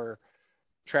had, or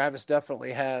Travis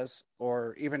definitely has,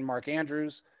 or even Mark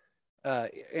Andrews.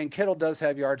 And Kittle does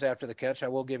have yards after the catch. I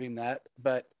will give him that.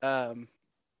 But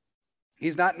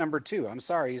he's not number two. I'm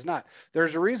sorry, he's not.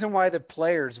 There's a reason why the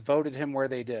players voted him where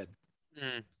they did.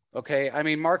 Mm. Okay. I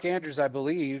mean, Mark Andrews, I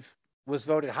believe, was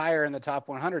voted higher in the top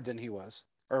 100 than he was,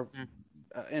 or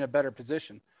Mm. in a better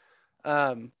position.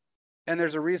 Um, and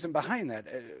there's a reason behind that.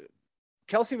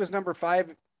 Kelsey was number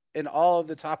 5 in all of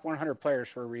the top 100 players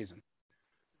for a reason.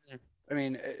 Mm. I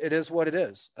mean, it is what it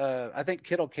is. I think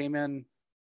Kittle came in,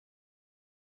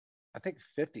 I think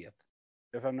 50th,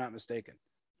 if I'm not mistaken.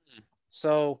 Mm.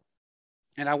 So,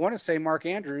 and I want to say Mark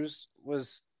Andrews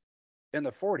was in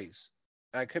the 40s.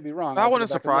 I could be wrong. I That have to go wouldn't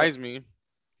back and look. surprise me.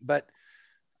 But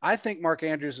I think Mark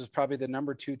Andrews is probably the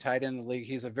number 2 tight end in the league.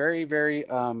 He's a very, very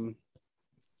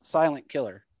silent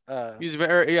killer. He's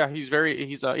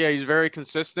very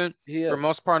consistent He for the is.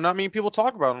 most part. Not many people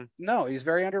talk about him. No, he's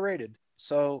very underrated.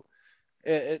 So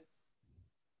it, it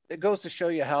it goes to show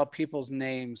you how people's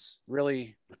names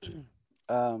really,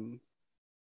 um,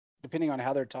 depending on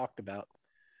how they're talked about,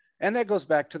 and that goes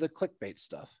back to the clickbait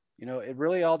stuff. It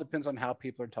really all depends on how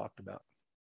people are talked about.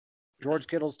 George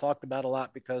Kittle's talked about a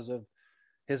lot because of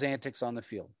his antics on the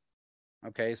field.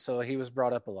 Okay, so he was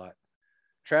brought up a lot.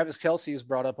 Travis Kelsey is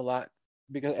brought up a lot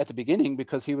because at the beginning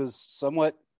because he was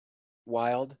somewhat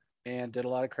wild and did a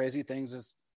lot of crazy things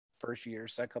his first year,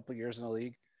 second couple of years in the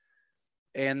league,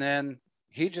 and then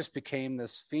he just became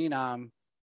this phenom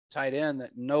tight end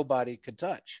that nobody could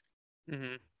touch.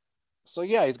 Hmm. So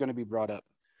yeah, he's going to be brought up.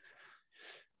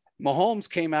 Mahomes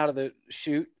came out of the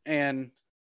chute, and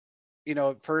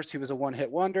at first he was a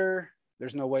one-hit wonder.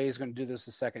 There's no way he's going to do this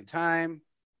a second time.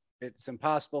 It's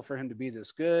impossible for him to be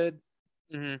this good.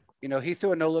 Hmm. He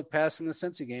threw a no-look pass in the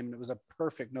Cincy game, and it was a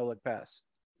perfect no-look pass.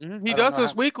 He I don't does know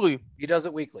this how weekly. he does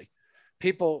it weekly.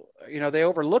 People, they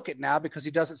overlook it now because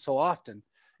he does it so often,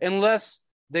 unless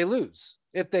they lose.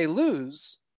 If they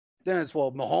lose, then it's,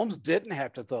 well, Mahomes didn't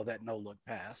have to throw that no-look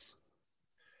pass.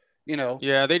 You know,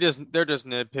 Yeah, they're just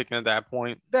nitpicking at that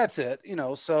point. that's it.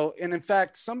 So, and in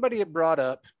fact, somebody had brought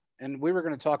up, and we were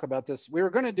going to talk about this. We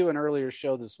were going to do an earlier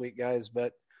show this week, guys,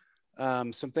 but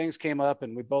some things came up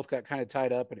and we both got kind of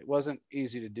tied up and it wasn't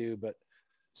easy to do. But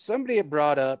somebody had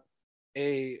brought up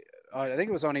I think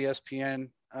it was on ESPN,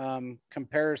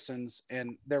 comparisons,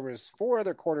 and there was 4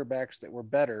 other quarterbacks that were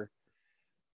better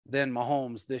than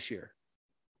Mahomes this year.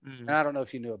 And Mm. I don't know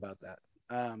if you knew about that.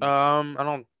 I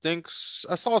don't think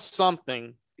I saw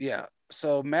something. Yeah.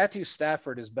 So Matthew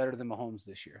Stafford is better than Mahomes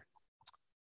this year,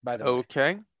 by the way.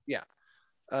 Okay. Yeah.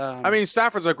 I Um, mean,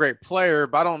 Stafford's a great player,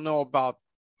 but I don't know about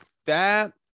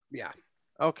that. yeah.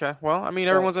 Okay. Well, I mean,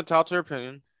 So everyone's entitled to their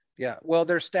opinion. yeah. Well,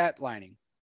 they're stat lining.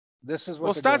 This is what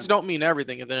Well, they're stats doing. don't mean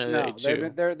everything at the end of the day, No,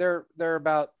 too. they're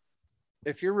about,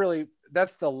 if you're really,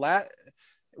 that's the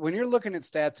when you're looking at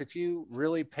stats, if you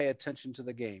really pay attention to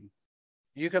the game,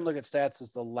 you can look at stats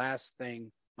as the last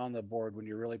thing on the board when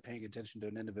you're really paying attention to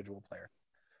an individual player,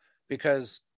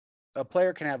 because a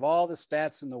player can have all the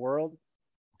stats in the world,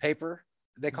 paper.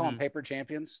 They call them Hmm. paper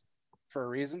champions for a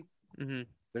reason. Hmm.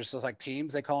 There's just like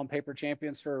teams, they call them paper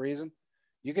champions for a reason.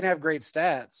 You can have great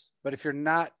stats, but if you're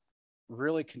not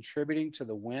really contributing to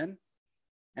the win,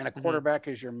 and a quarterback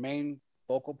is your main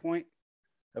focal point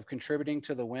of contributing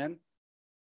to the win,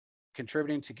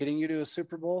 contributing to getting you to a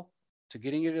Super Bowl, to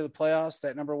getting you to the playoffs,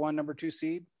 that number 1, number 2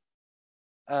 seed,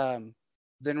 then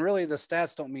really the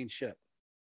stats don't mean shit.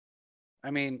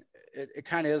 I mean, it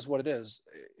kind of is what it is.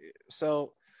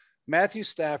 So Matthew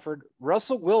Stafford,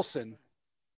 Russell Wilson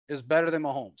is better than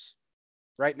Mahomes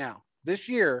right now. This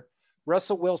year,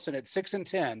 Russell Wilson at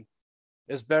 6-10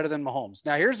 is better than Mahomes.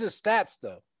 Now here's his stats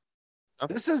though.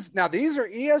 These are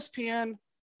ESPN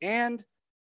and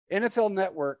NFL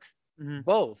Network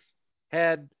both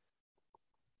had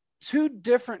these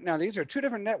are two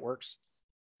different networks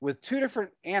with two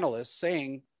different analysts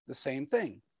saying the same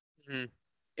thing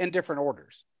in different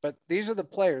orders. But these are the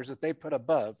players that they put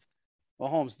above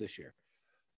Mahomes this year.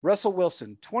 Russell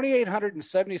Wilson,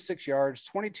 2,876 yards,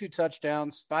 22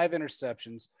 touchdowns, 5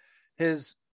 interceptions.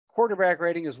 His quarterback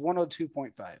rating is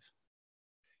 102.5.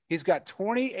 He's got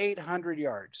 2,800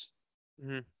 yards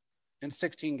in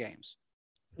 16 games.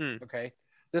 Okay.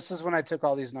 This is when I took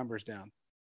all these numbers down.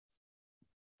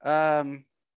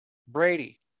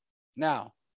 Brady.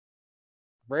 Now,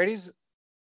 Brady's,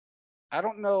 I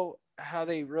don't know how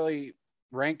they really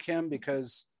rank him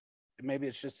because maybe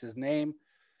it's just his name.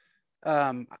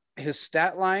 His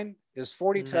stat line is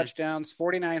 40 touchdowns,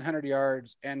 4,900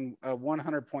 yards, and a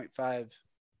 100.5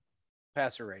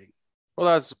 passer rating.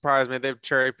 Well, that surprised me. They've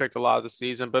cherry picked a lot of the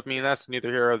season, but I mean, that's neither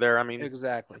here or there. I mean,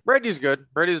 exactly. Brady's good.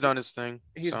 Brady's done his thing.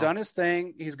 He's done his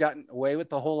thing. He's gotten away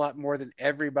with a whole lot more than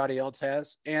everybody else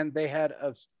has. And they had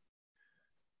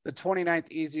the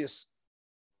 29th easiest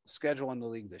schedule in the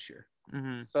league this year.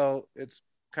 So it's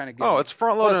kind of good. It's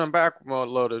front loaded and back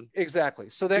loaded. Exactly.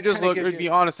 So that you just look, to be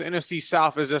honest, the NFC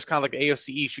South is just kind of like the AFC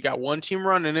East. You got one team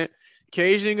running it.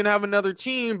 Occasionally you're going to have another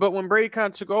team, but when Brady kind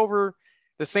of took over,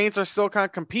 the Saints are still kind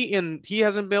of competing. He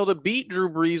hasn't been able to beat Drew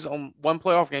Brees on one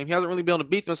playoff game. He hasn't really been able to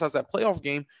beat them besides that playoff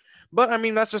game. But, I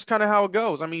mean, that's just kind of how it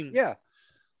goes. I mean. Yeah.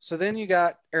 So then you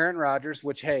got Aaron Rodgers,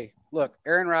 which, hey, look,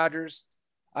 Aaron Rodgers,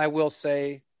 I will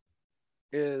say,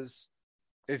 is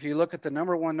if you look at the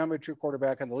number 1, number 2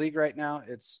 quarterback in the league right now,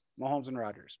 it's Mahomes and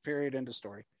Rodgers, period, end of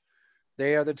story.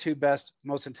 They are the two best,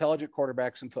 most intelligent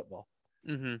quarterbacks in football.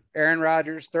 Aaron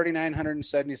Rodgers,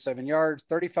 3,977 yards,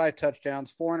 35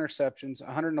 touchdowns, 4 interceptions,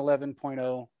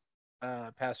 111.0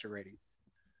 passer rating.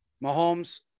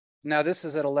 Mahomes, now this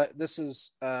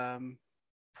is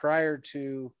prior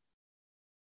to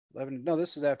 11. No,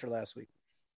 this is after last week.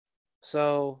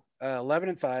 So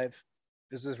 11-5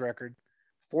 is his record.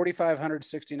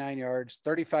 4,569 yards,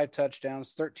 35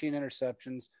 touchdowns, 13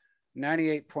 interceptions,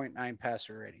 98.9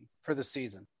 passer rating for the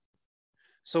season.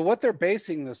 So what they're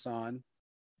basing this on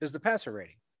is the passer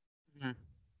rating.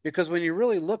 Because when you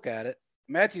really look at it,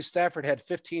 Matthew Stafford had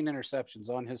 15 interceptions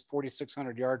on his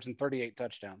 4,600 yards and 38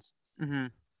 touchdowns.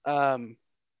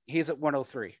 He's at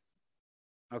 103.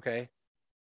 Okay.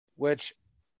 Which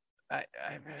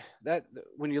that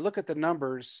when you look at the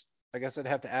numbers, I guess I'd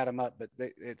have to add them up, but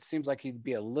it seems like he'd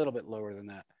be a little bit lower than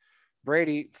that.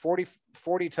 Brady,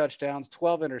 40 touchdowns,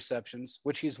 12 interceptions,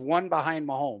 which he's one behind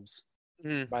Mahomes,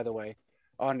 by the way,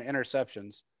 on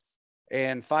interceptions,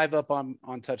 and 5 up on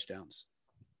touchdowns,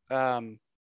 and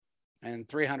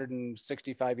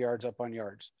 365 yards up on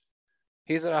yards.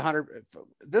 He's at 100.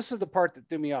 This is the part that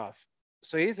threw me off.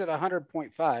 So he's at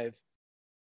 100.5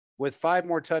 with 5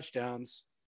 more touchdowns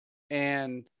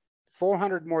and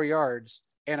 400 more yards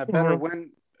and a better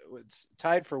win. It's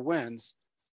tied for wins,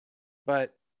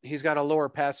 but he's got a lower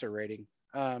passer rating.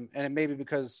 And it may be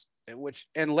because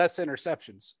and less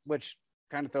interceptions, which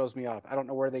kind of throws me off. I don't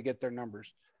know where they get their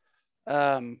numbers.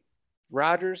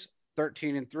 Rodgers,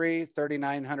 13-3,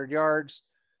 3,900 yards,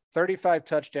 35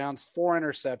 touchdowns, 4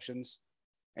 interceptions,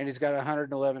 and he's got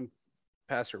 111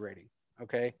 passer rating.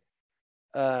 Okay.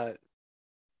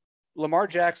 Lamar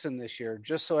Jackson this year,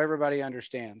 just so everybody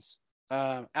understands,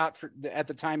 at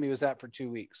the time he was out for 2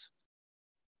 weeks.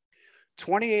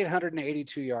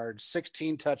 2,882 yards,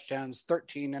 16 touchdowns,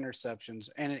 13 interceptions,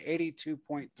 and an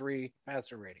 82.3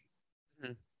 passer rating.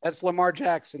 That's Lamar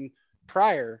Jackson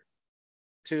prior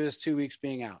to his 2 weeks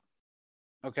being out.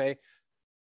 Okay.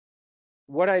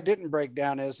 What I didn't break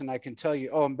down is, and I can tell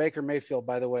you, and Baker Mayfield,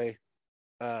 by the way,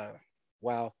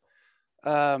 wow.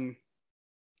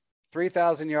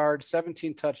 3,000 yards,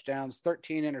 17 touchdowns,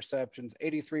 13 interceptions,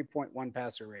 83.1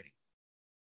 passer rating.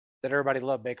 That everybody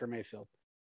loved Baker Mayfield.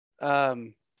 Josh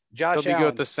He'll be Allen. good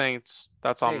with the Saints.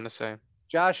 That's all I'm going to say.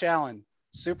 Josh Allen,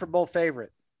 Super Bowl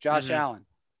favorite. Josh Allen.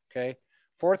 Okay.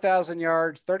 4,000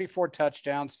 yards, 34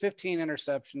 touchdowns, 15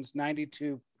 interceptions,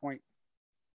 92.1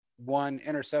 1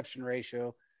 interception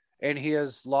ratio, and he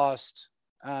has lost.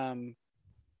 I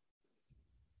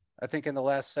think in the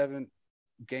last 7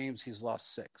 games, he's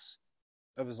lost 6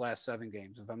 of his last 7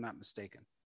 games, if I'm not mistaken.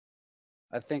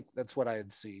 I think that's what I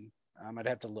had seen. I'd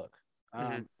have to look.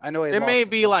 I know he It lost may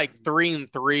be like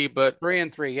 3-3, but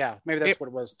 3-3. Yeah, maybe that's it what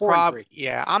it was. 4-3.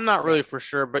 yeah, I'm not Yeah, really for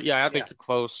sure, but yeah, I yeah. think you're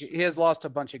close. He has lost a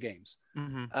bunch of games,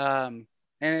 Mm-hmm.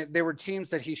 and they were teams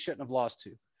that he shouldn't have lost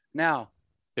to. Now,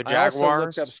 The I also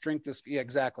looked up Jaguars. strength of yeah,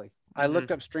 exactly. I Mm-hmm.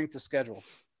 looked up strength of schedule,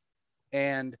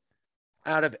 and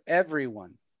out of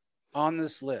everyone on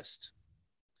this list,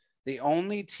 the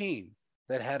only team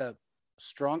that had a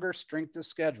stronger strength of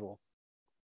schedule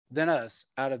than us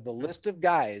out of the list of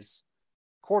guys,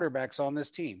 quarterbacks on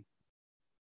this team,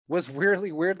 was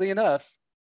weirdly enough,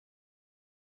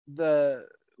 the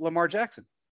Lamar Jackson.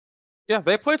 Yeah,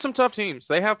 they played some tough teams.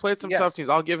 They have played some tough Yes. teams.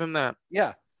 I'll give him that.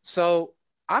 Yeah. So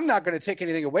I'm not going to take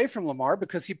anything away from Lamar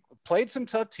because he played some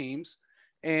tough teams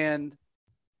and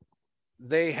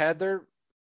they had their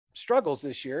struggles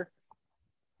this year.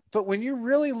 But when you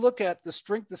really look at the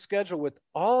strength of schedule with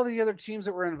all the other teams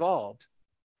that were involved,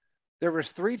 there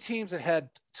was 3 teams that had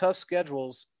tough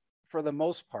schedules for the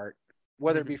most part,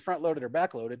 whether it be front loaded or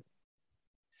back loaded.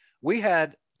 We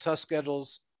had tough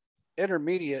schedules,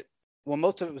 intermediate. Well,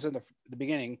 most of it was in the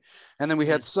beginning, and then we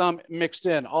had some mixed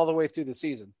in all the way through the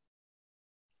season.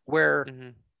 Where,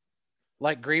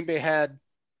 like Green Bay had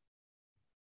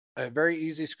a very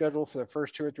easy schedule for the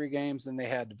first 2 or 3 games, then they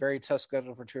had a very tough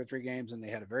schedule for 2 or 3 games, and they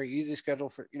had a very easy schedule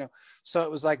for so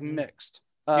it was like mixed.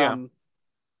 Yeah.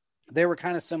 They were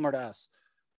kind of similar to us.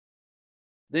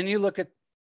 Then you look at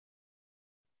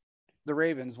the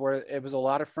Ravens, where it was a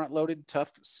lot of front-loaded,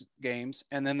 tough games,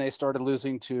 and then they started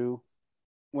losing to,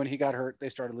 when he got hurt, they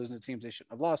started losing to teams they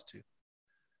shouldn't have lost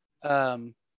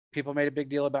to. People made a big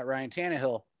deal about Ryan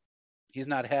Tannehill. He's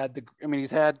not had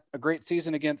he's had a great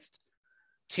season against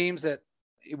teams that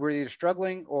were either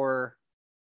struggling or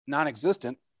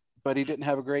non-existent, but he didn't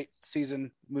have a great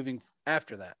season moving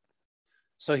after that.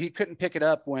 So he couldn't pick it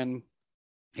up when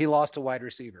he lost a wide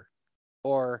receiver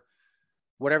or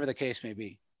whatever the case may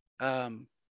be.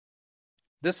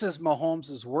 This is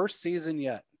Mahomes' worst season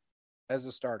yet as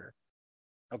a starter.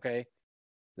 Okay.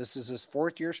 This is his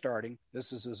 4th year starting.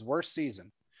 This is his worst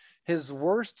season. His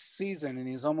worst season, and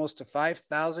he's almost to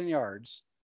 5,000 yards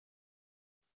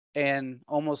and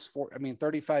almost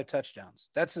 35 touchdowns.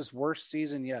 That's his worst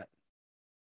season yet.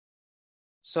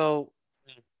 So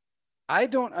I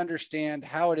don't understand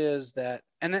how it is that,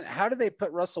 and then how do they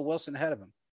put Russell Wilson ahead of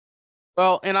him?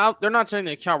 Well, and they're not taking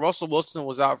into account Russell Wilson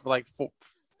was out for like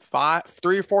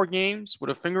 3 or 4 games with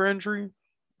a finger injury.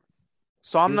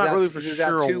 So I'm not really for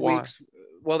sure 2 why. weeks.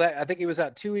 Well, I think he was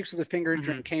out 2 weeks with a finger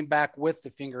injury and came back with the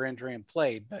finger injury and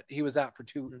played, but he was out for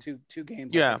two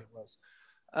games. Yeah. I think it was.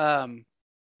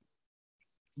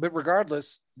 But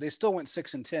regardless, they still went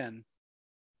 6-10.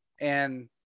 And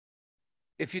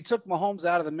if you took Mahomes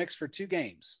out of the mix for 2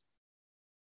 games,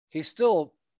 he's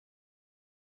still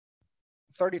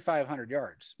 3,500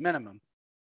 yards minimum.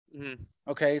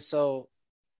 Okay, so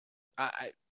I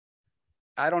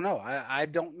don't know. I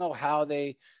don't know how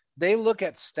they look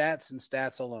at stats and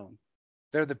stats alone.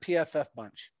 They're the PFF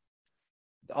bunch.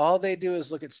 All they do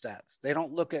is look at stats. They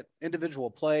don't look at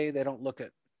individual play. They don't look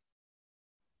at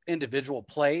individual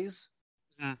plays.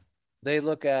 They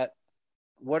look at,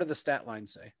 what do the stat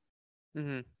lines say?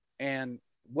 And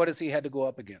what has he had to go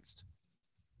up against?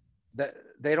 That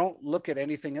they don't look at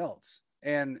anything else.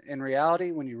 And in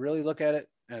reality, when you really look at it,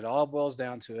 and it all boils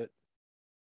down to it,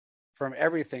 from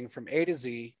everything from A to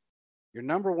Z, your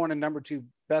number 1 and number 2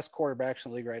 best quarterbacks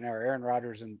in the league right now are Aaron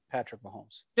Rodgers and Patrick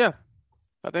Mahomes. Yeah,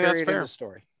 I think that's fair. End of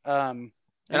story. And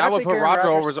I would put Rodgers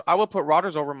over. I would put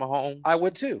Rodgers over Mahomes. I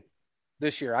would too.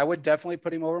 This year, I would definitely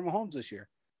put him over Mahomes this year.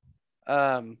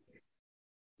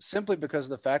 Simply because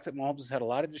of the fact that Mahomes has had a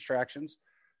lot of distractions,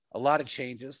 a lot of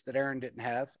changes that Aaron didn't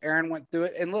have. Aaron went through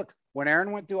it, and look, when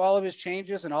Aaron went through all of his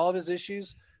changes and all of his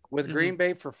issues with Green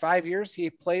Bay for 5 years, he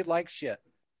played like shit.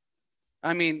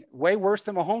 I mean, way worse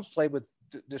than Mahomes played with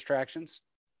distractions.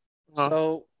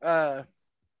 So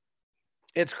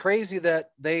it's crazy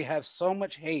that they have so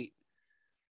much hate.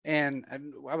 And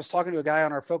I was talking to a guy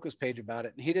on our focus page about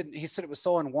it, and he said it was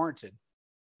so unwarranted.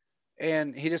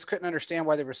 And he just couldn't understand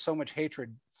why there was so much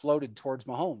hatred floated towards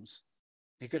Mahomes.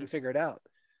 He couldn't figure it out.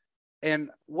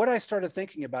 And what I started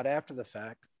thinking about after the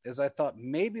fact is I thought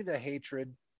maybe the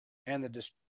hatred and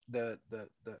the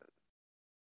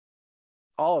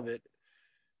all of it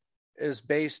is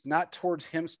based not towards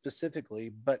him specifically,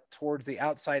 but towards the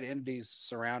outside entities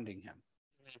surrounding him.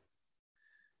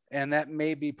 And that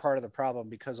may be part of the problem,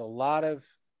 because a lot of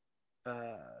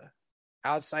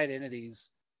outside entities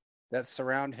that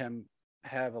surround him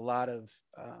have a lot of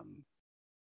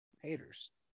haters.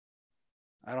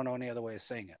 I don't know any other way of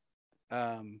saying it.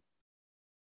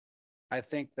 I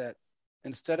think that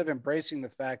instead of embracing the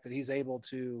fact that he's able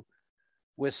to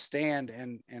withstand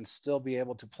and still be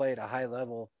able to play at a high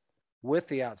level with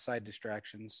the outside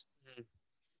distractions, mm-hmm.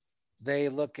 they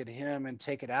look at him and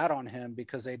take it out on him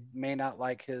because they may not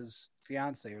like his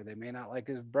fiance, or they may not like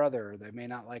his brother, or they may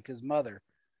not like his mother.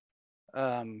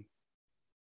 And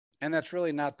that's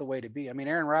really not the way to be. I mean,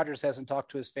 Aaron Rodgers hasn't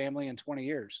talked to his family in 20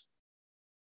 years.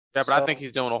 Yeah, but I think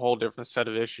he's dealing with a whole different set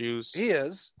of issues. He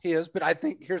is. But I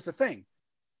think here's the thing.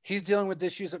 He's dealing with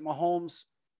issues that Mahomes,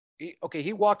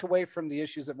 he walked away from the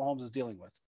issues that Mahomes is dealing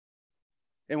with.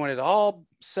 And when it all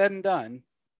said and done,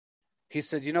 he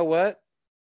said, you know what?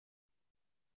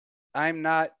 I'm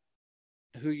not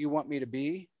who you want me to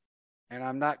be, and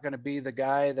I'm not going to be the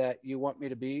guy that you want me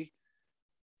to be,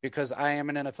 because I am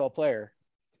an NFL player.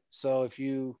 So if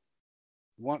you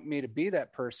want me to be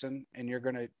that person and you're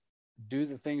going to do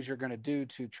the things you're going to do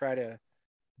to try to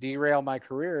derail my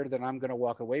career, then I'm going to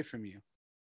walk away from you.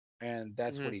 And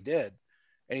that's what he did.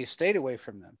 And he stayed away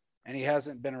from them, and he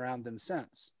hasn't been around them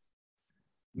since.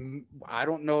 I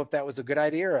don't know if that was a good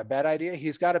idea or a bad idea.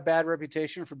 He's got a bad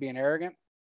reputation for being arrogant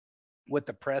with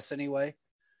the press anyway.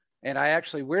 And I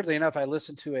actually, weirdly enough, I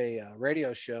listened to a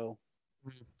radio show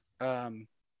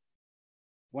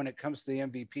when it comes to the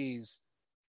MVPs,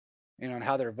 and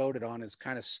how they're voted on is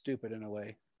kind of stupid in a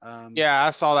way. Yeah,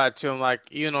 I saw that too. I'm like,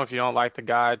 even if you don't like the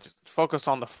guy, just focus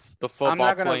on the football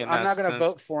play. I'm not gonna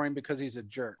vote for him because he's a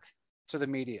jerk to the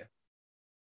media.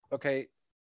 Okay,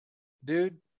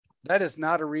 dude, that is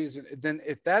not a reason. Then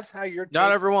if that's how you're,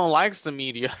 not everyone likes the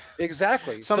media.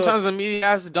 Exactly. Sometimes the media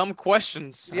has dumb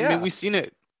questions. Yeah. I mean, we've seen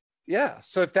it. Yeah.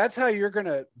 So if that's how you're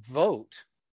gonna vote,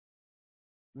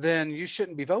 then you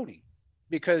shouldn't be voting,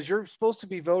 because you're supposed to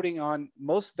be voting on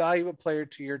most valuable player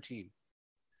to your team.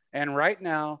 And right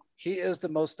now, he is the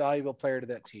most valuable player to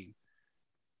that team.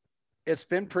 It's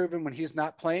been proven when he's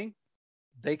not playing,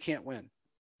 they can't win.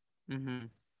 Mm-hmm.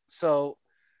 So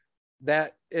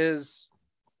that is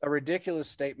a ridiculous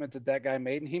statement that guy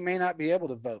made, and he may not be able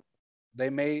to vote. They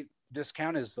may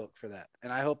discount his vote for that,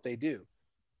 and I hope they do,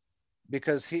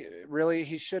 because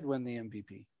he should win the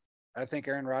MVP. I think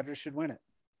Aaron Rodgers should win it.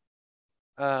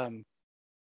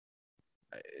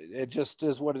 It just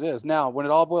is what it is. Now, when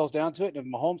it all boils down to it, and if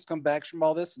Mahomes comes back from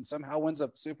all this and somehow wins a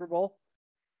Super Bowl,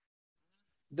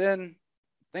 then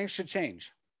things should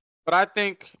change. But I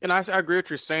think, and I agree with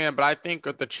what you're saying, but I think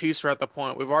that the Chiefs are at the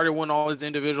point. We've already won all these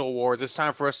individual awards. It's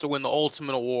time for us to win the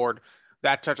ultimate award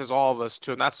that touches all of us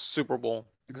too, and that's the Super Bowl.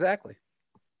 Exactly.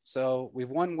 So we've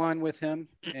won one with him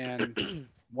and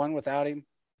one without him.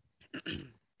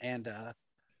 And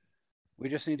we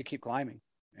just need to keep climbing.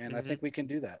 And I think we can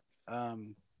do that.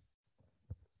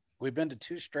 We've been to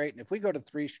 2 straight, and if we go to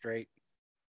 3 straight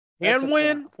and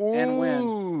win, and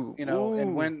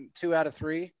win 2 out of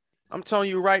 3, I'm telling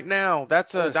you right now,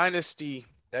 that's a dynasty.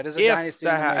 That is a dynasty.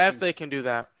 If they can do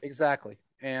that, exactly.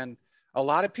 And a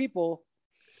lot of people,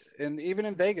 and even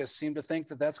in Vegas, seem to think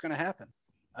that that's going to happen.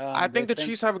 I think the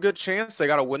Chiefs have a good chance. They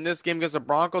got to win this game against the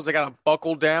Broncos. They got to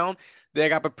buckle down. They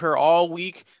got to prepare all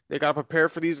week. They got to prepare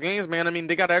for these games, man. I mean,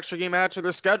 they got an extra game added to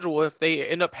their schedule if they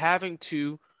end up having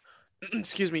to,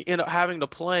 end up having to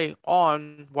play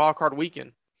on Wild Card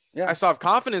Weekend. Yeah, I still have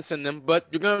confidence in them, but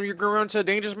you're going to run into a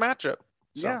dangerous matchup.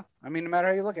 So. Yeah, I mean, no matter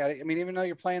how you look at it, I mean, even though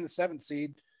you're playing the 7th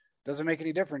seed, doesn't make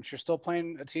any difference. You're still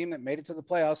playing a team that made it to the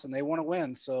playoffs and they want to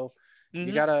win. So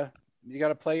you gotta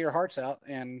play your hearts out,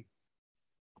 and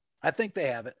I think they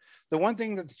have it. The one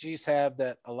thing that the Chiefs have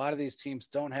that a lot of these teams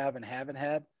don't have and haven't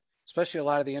had, especially a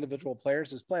lot of the individual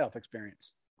players, is playoff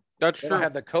experience. That's true. They don't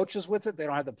have the coaches with it. They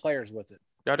don't have the players with it.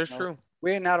 That is true.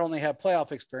 We not only have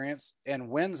playoff experience and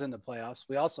wins in the playoffs,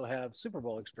 we also have Super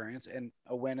Bowl experience and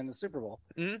a win in the Super Bowl.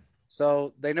 Mm-hmm.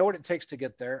 So they know what it takes to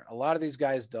get there. A lot of these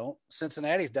guys don't.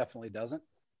 Cincinnati definitely doesn't.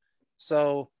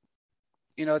 So,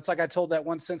 it's like I told that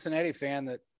one Cincinnati fan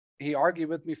that he argued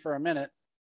with me for a minute,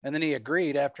 and then he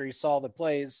agreed after he saw the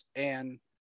plays. And,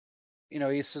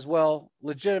 he says, well,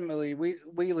 legitimately, we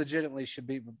legitimately should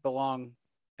belong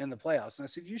in the playoffs. And I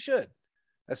said, you should.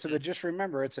 I said, but just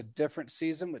remember, it's a different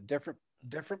season with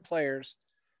different players.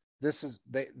 It's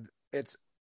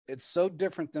so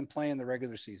different than playing the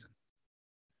regular season.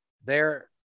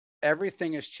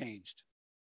 Everything has changed.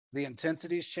 The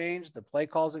intensity's changed. The play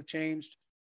calls have changed.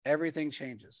 Everything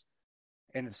changes.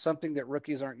 And it's something that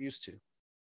rookies aren't used to.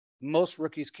 Most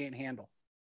rookies can't handle.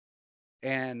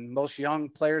 And most young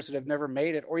players that have never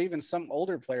made it, or even some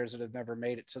older players that have never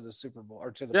made it to the Super Bowl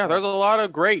or to the playoffs. There's a lot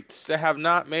of greats that have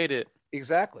not made it.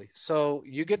 Exactly. So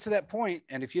you get to that point,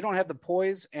 and if you don't have the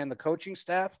poise and the coaching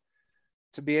staff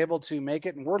to be able to make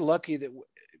it, and we're lucky that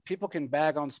people can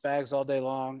bag on Spags all day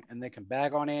long and they can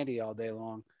bag on Andy all day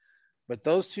long, but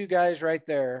those two guys right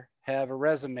there have a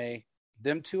resume,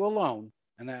 them two alone,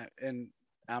 and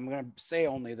I'm going to say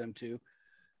only them two,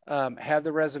 have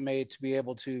the resume to be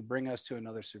able to bring us to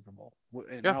another Super Bowl.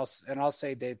 Yeah. And I'll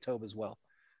say Dave Tobe as well.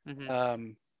 Hmm.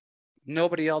 Um,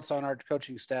 Nobody else on our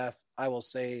coaching staff, I will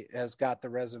say, has got the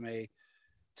resume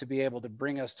to be able to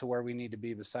bring us to where we need to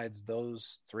be besides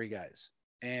those three guys.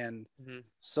 And Hmm.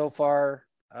 so far,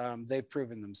 they've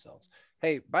proven themselves.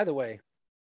 Hey, by the way,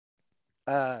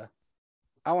 uh,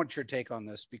 I want your take on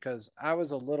this because I was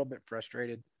a little bit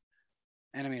frustrated.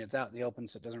 And I mean, it's out in the open,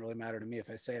 so it doesn't really matter to me if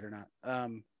I say it or not.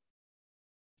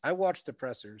 I watched the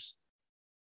pressers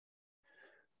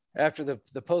after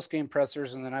the post game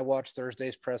pressers, and then I watched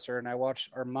Thursday's presser, and I watched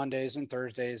our Mondays and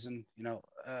Thursdays, and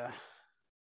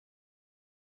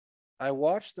I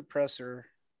watched the presser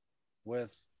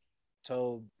with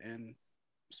Tobe and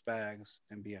Spags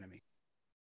and Bieniemy,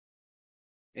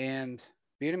 and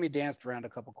Bieniemy danced around a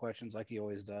couple questions like he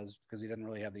always does because he doesn't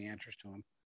really have the answers to them.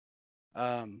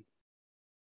 Um,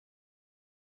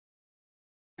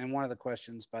 and one of the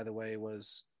questions, by the way,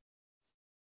 was,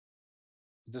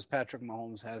 does Patrick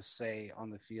Mahomes have say on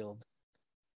the field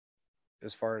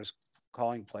as far as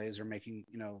calling plays or making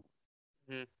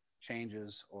Hmm.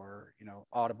 changes or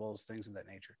audibles, things of that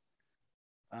nature?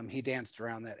 He danced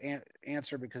around that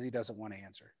answer because he doesn't want to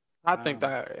answer. I think Um,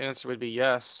 that answer would be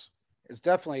yes. it's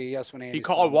definitely a yes when He Andy's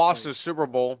called calling the Washington plays. Super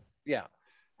Bowl. Yeah,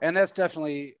 and that's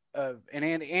definitely and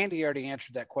Andy already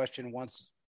answered that question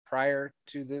once prior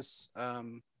to this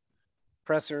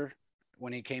presser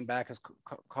when he came back as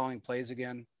calling plays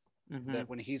again. Hmm. That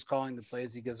when he's calling the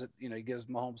plays, he gives it, he gives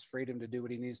Mahomes freedom to do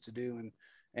what he needs to do,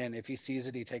 and if he sees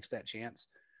it, he takes that chance.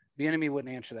 The enemy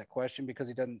wouldn't answer that question because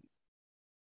he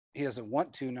doesn't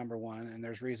want to. Number one, and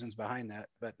there's reasons behind that,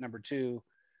 but number two,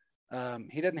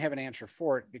 he doesn't have an answer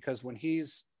for it because when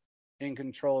he's in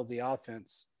control of the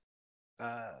offense,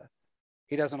 uh,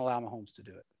 he doesn't allow Mahomes to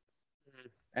do it,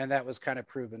 and that was kind of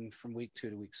proven from week 2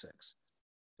 to week 6.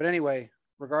 But anyway,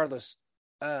 regardless,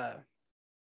 uh,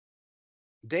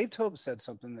 Dave Tobe said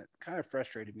something that kind of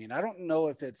frustrated me, and I don't know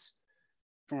if it's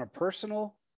from a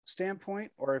personal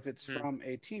standpoint or if it's Hmm. from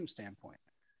a team standpoint.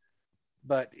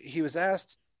 But he was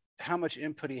asked how much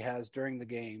input he has during the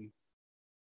game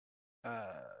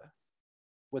uh,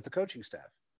 with the coaching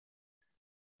staff,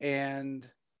 and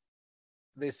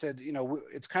they said,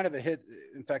 it's kind of a hit.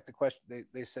 In fact, the question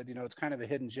they said, it's kind of a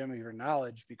hidden gem of your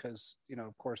knowledge because,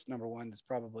 of course, number one, it's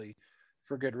probably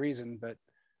for good reason, but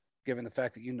given the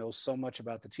fact that you know so much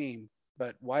about the team,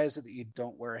 but why is it that you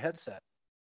don't wear a headset?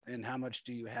 And how much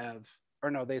do you have? Or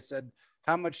no, they said,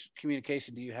 how much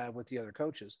communication do you have with the other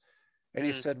coaches? And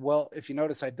he Hmm. said, well, if you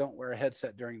notice, I don't wear a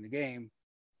headset during the game,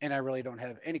 and I really don't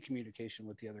have any communication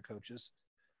with the other coaches.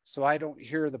 So I don't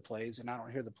hear the plays and I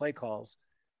don't hear the play calls.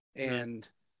 Hmm. And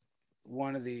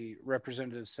one of the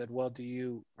representatives said, well,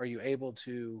 are you able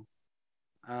to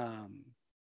um,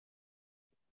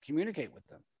 communicate with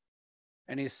them?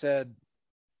 And he said,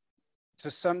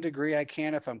 to some degree, I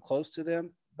can if I'm close to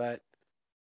them, but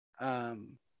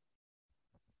um,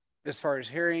 as far as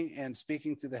hearing and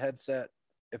speaking through the headset,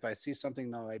 if I see something,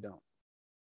 no, I don't.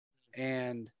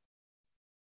 And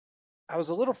I was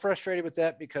a little frustrated with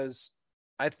that because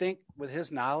I think with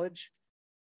his knowledge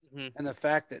Hmm. and the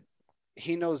fact that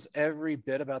he knows every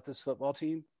bit about this football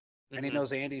team and he Hmm.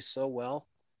 knows Andy so well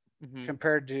Hmm.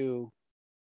 compared to,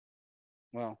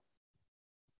 well,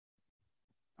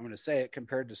 I'm going to say it,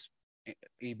 compared to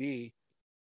EB,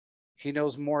 he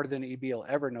knows more than EB will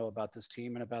ever know about this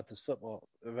team and about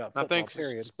I football, think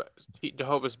period.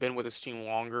 DeHope has been with his team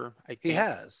longer. I He think.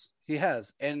 has. He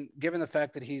has. And given the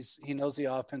fact that he knows the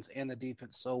offense and the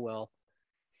defense so well,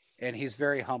 and he's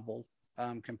very humble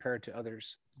compared to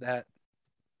others, that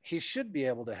he should be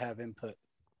able to have input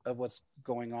of what's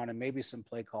going on and maybe some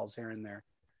play calls here and there.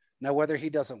 Now, whether he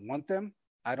doesn't want them,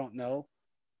 I don't know.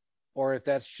 Or if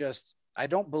that's just, I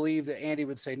don't believe that Andy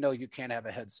would say, no, you can't have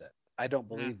a headset. I don't Hmm.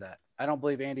 believe that. I don't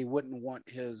believe Andy wouldn't want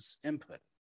his input.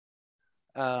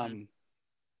 Hmm. Um,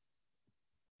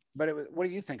 but what do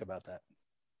you think about that?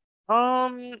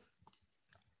 Um,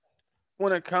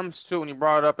 when it comes to when you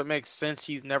brought it up, it makes sense.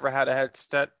 He's never had a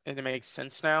headset, and it makes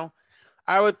sense now.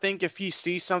 I would think if he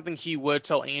sees something, he would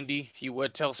tell Andy. He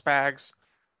would tell Spags.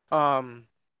 Um,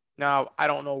 Now I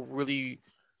don't know really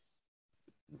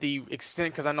the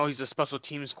extent because I know he's a special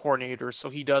teams coordinator, so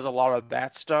he does a lot of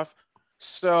that stuff.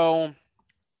 So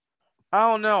I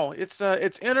don't know. It's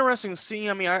interesting seeing.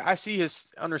 I mean, I see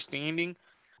his understanding.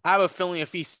 I have a feeling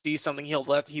if he sees something,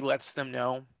 he lets them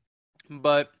know.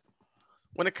 But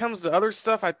when it comes to other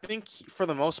stuff, I think for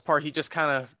the most part, he just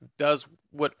kind of does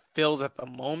what feels at the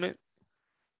moment.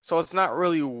 So it's not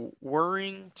really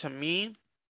worrying to me.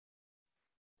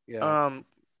 Yeah. Um,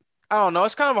 I don't know.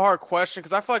 It's kind of a hard question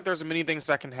because I feel like there's many things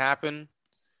that can happen.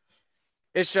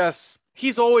 It's just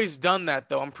he's always done that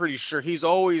though. I'm pretty sure he's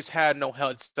always had no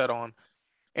headset on,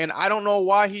 and I don't know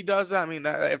why he does that. I mean,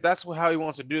 if that's how he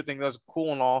wants to do things, that's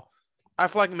cool and all. I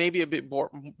feel like maybe a bit more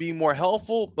be more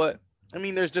helpful, but I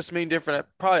mean, there's just many different.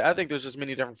 Probably, I think there's just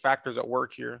many different factors at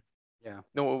work here Yeah.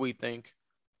 than what we think.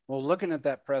 Well, looking at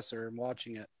that presser and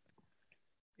watching it,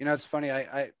 it's funny.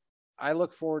 I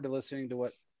look forward to listening to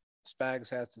what Spags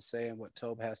has to say and what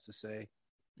Tobe has to say,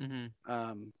 Hmm.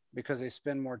 because they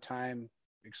spend more time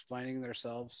explaining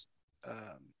themselves,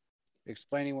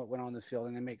 explaining what went on the field,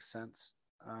 and they make sense.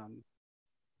 Um,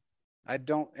 I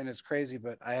don't, and it's crazy,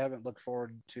 but I haven't looked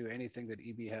forward to anything that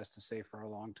EB has to say for a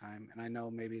long time. And I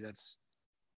know maybe that's,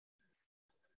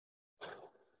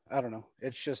 I don't know.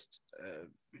 It's just,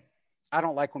 I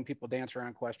don't like when people dance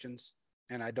around questions,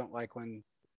 and I don't like when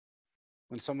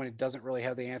someone doesn't really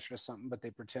have the answer to something, but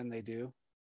they pretend they do.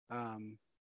 Um,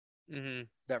 Hmm.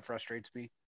 that frustrates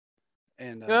me,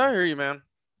 and Yeah, I hear you, man.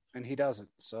 he doesn't.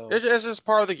 So It's just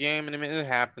part of the game, and I mean, it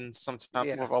happens sometimes.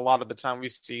 yeah, A lot of the time we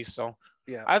see. So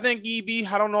yeah, I think EB.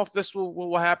 I don't know if this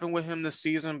will happen with him this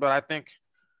season, but I think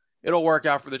it'll work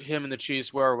out for him and the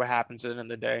Chiefs wherever happens at the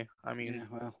end of the day. I mean, yeah.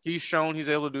 Well, he's shown he's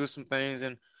able to do some things,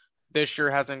 and this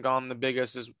year hasn't gone the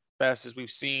biggest as best as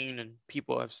we've seen and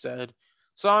people have said.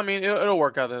 So I mean, it'll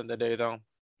work out at the end of the day, though.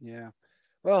 yeah.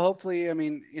 Well, hopefully, I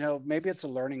mean, maybe it's a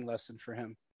learning lesson for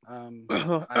him.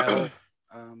 I hope.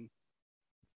 Um,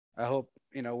 I hope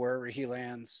wherever he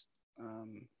lands,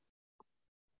 um,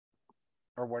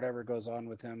 or whatever goes on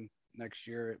with him next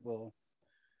year,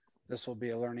 this will be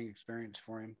a learning experience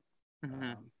for him,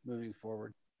 Hmm. moving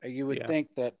forward. You would Yeah.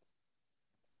 think that,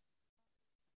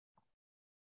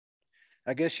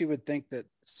 I guess you would think that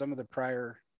some of the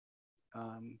prior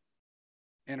um,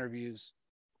 interviews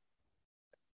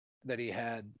that he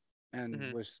had and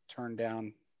Hmm. was turned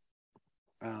down,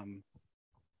 um,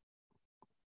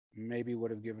 maybe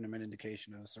would have given him an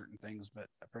indication of certain things, but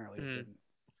apparently it Hmm. didn't.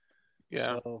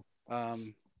 Yeah. So,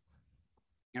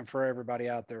 and for everybody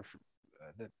out there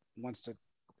that wants to,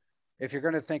 if you're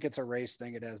going to think it's a race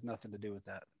thing, it has nothing to do with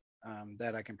that.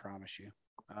 That I can promise you.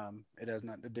 It has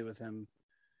nothing to do with him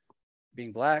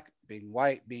being black, being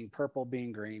white, being purple,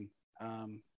 being green.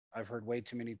 I've heard way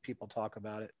too many people talk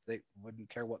about it. They wouldn't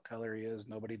care what color he is.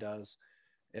 Nobody does.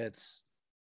 It's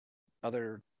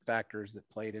other factors that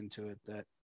played into it that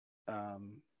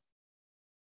um,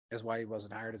 is why he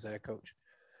wasn't hired as a head coach.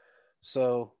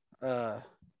 So I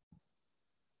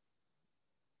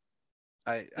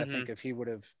Hmm. think if he would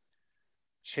have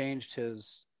changed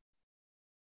his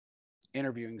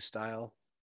interviewing style,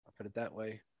 I'll put it that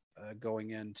way, going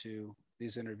into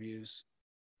these interviews,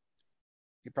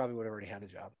 he probably would have already had a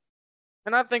job.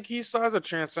 And I think he still has a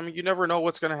chance. I mean, you never know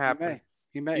what's going to He happen. may.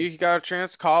 He may. He got a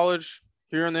chance, college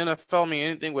here in the NFL. I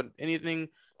mean, anything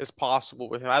is possible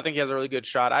with him. I think he has a really good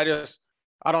shot. I don't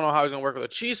know how he's going to work with the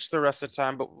Chiefs for the rest of the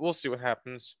time, but we'll see what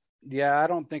happens. Yeah, I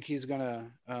don't think he's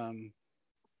gonna.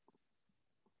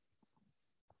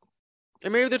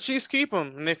 And maybe the Chiefs keep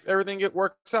him, and if everything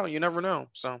works out, you never know.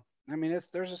 So I mean, a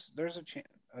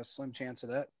slim chance of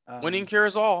that. winning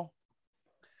cures all.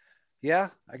 Yeah,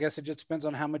 I guess it just depends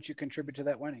on how much you contribute to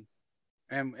that winning,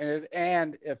 and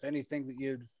if anything that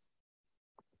you've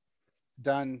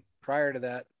done prior to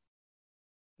that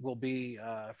will be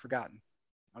forgotten.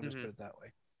 I'll just put Hmm. it that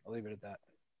way. I'll leave it at that.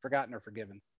 Forgotten or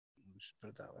forgiven. I'll just put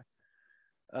it that way.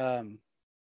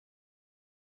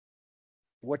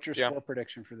 What's your Yeah. score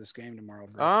prediction for this game tomorrow,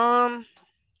 bro? Um,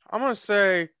 I'm gonna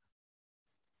say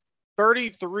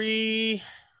 33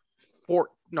 4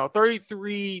 no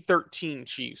 33-13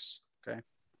 Chiefs. Okay.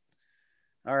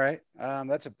 All right.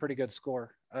 That's a pretty good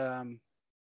score. I'm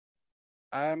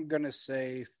gonna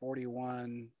say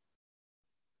 41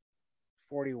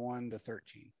 to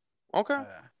 13. Okay.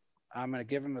 Uh, I'm gonna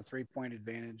give him a 3-point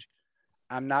advantage.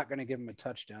 I'm not gonna give him a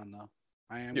touchdown though.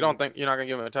 I am You gonna. don't think you're not gonna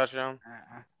give him a touchdown?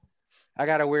 I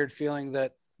got a weird feeling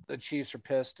that the Chiefs are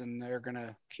pissed and they're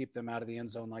gonna keep them out of the end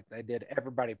zone like they did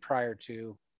everybody prior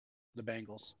to the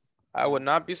Bengals. I would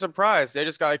not be surprised. They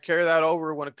just got to carry that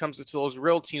over when it comes to those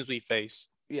real teams we face.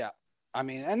 Yeah. I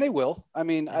mean, and they will. I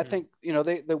mean, I Hmm. think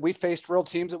we faced real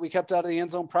teams that we kept out of the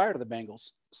end zone prior to the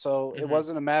Bengals, so it Hmm.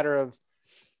 wasn't a matter of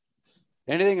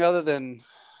anything other than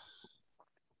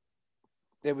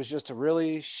it was just a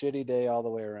really shitty day all the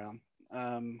way around.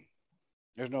 Um,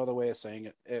 There's no other way of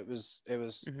saying it.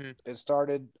 Mm-hmm. It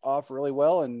started off really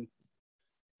well, and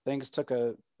things took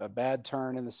a bad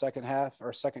turn in the second half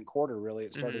or second quarter. Really,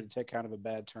 it started Mm-hmm. to take kind of a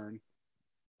bad turn.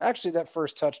 Actually, that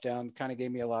first touchdown kind of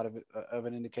gave me a lot of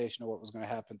an indication of what was going to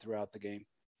happen throughout the game.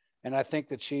 And I think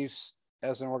the Chiefs,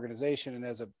 as an organization and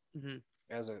Mm-hmm.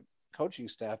 as a coaching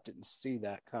staff, didn't see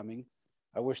that coming.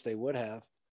 I wish they would have,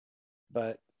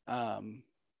 but I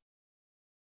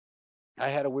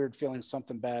had a weird feeling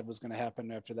something bad was going to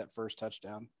happen after that first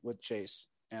touchdown with Chase,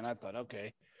 and I thought,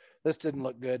 okay, this didn't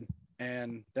look good.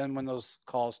 And then when those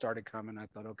calls started coming, I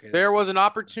thought, okay, There was an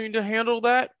opportunity to handle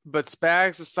that, but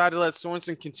Spags decided to let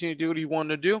Sorensen continue to do what he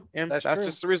wanted to do, and that's that's true.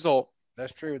 just the result.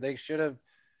 That's true. They should have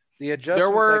the There adjustments.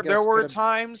 I were there guess could were have.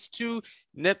 times to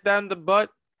nip that in the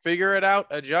butt, figure it out,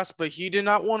 adjust, but he did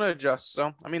not want to adjust.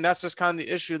 So I mean, that's just kind of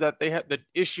the issue that they had, the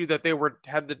issue that they were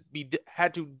had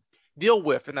to deal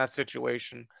with in that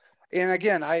situation. And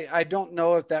again, I don't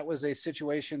know if that was a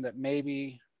situation that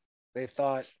maybe they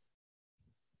thought,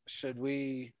 should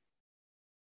we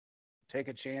take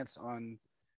a chance on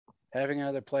having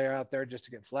another player out there just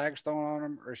to get flags thrown on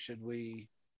him, or should we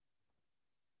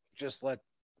just let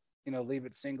leave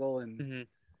it single and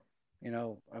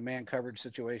Mm-hmm. a man coverage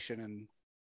situation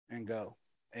and go.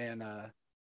 And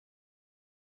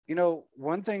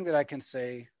one thing that I can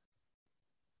say,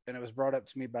 and it was brought up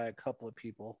to me by a couple of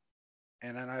people,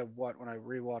 and then when I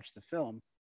rewatched the film,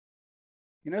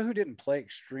 who didn't play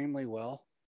extremely well?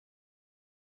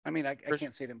 I mean, I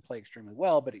can't say he didn't play extremely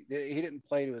well, but he didn't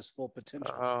play to his full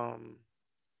potential.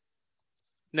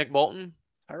 Nick Bolton.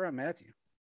 Tyrann Mathieu.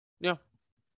 Yeah,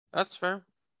 that's fair.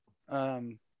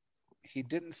 He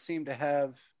didn't seem to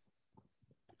have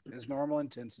his normal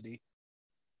intensity.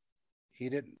 He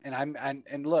didn't,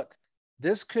 and look,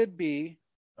 this could be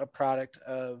a product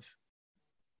of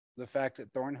the fact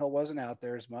that Thornhill wasn't out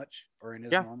there as much or in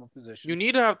his Yeah, normal position. you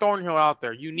need to have Thornhill out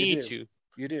there. You You need do. to.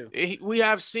 You do. We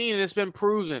have seen, it's been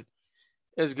proven,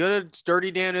 as good as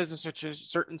Dirty Dan is in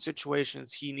certain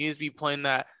situations, he needs to be playing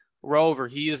that rover.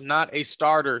 He is not a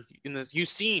starter in this. You've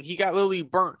seen he got literally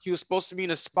burnt. He was supposed to be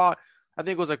in a spot. I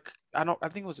think it was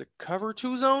a cover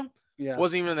 2 zone. Yeah.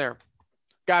 Wasn't even there.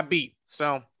 Got beat.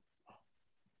 So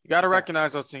you got to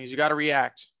recognize those things. You got to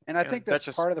react. And I think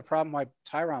that's part of the problem why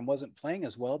Tyrann wasn't playing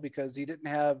as well, because he didn't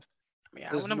have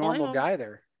his normal guy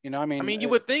there. I mean, you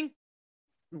would think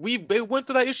they went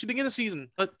through that issue beginning of the season,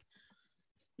 but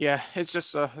yeah, it's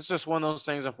just one of those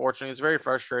things. Unfortunately, it's very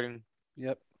frustrating.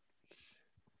 Yep.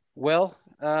 Well,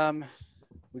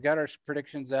 we got our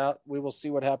predictions out. We will see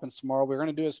what happens tomorrow. We're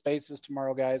going to do a spaces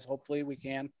tomorrow, guys. Hopefully we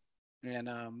can.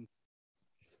 And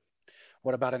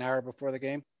what about an hour before the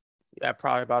game? Yeah,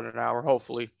 probably about an hour.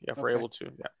 Hopefully, if we're able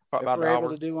to. Yeah, about an hour. Able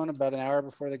to do one about an hour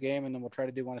before the game, and then we'll try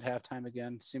to do one at halftime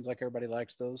again. Seems like everybody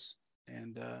likes those.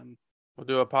 And we'll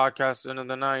do a podcast end of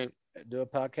the night. Do a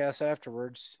podcast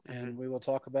afterwards, and we will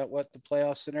talk about what the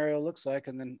playoff scenario looks like,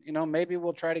 and then maybe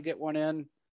we'll try to get one in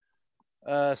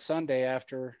Sunday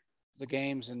after the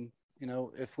games, and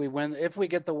if we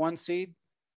get the 1 seed,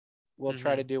 we'll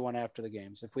try to do one after the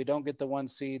games. If we don't get the 1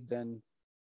 seed, then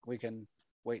we can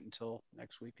wait until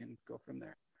next week and go from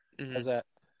there. How's that?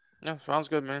 Yeah, sounds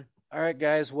good, man. All right,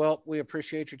 guys. Well, we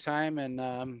appreciate your time,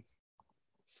 and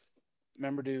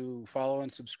remember to follow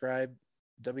and subscribe.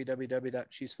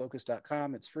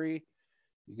 www.chiefsfocus.com. It's free.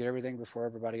 You get everything before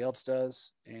everybody else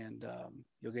does, and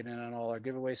you'll get in on all our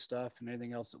giveaway stuff and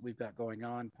anything else that we've got going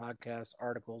on, podcasts,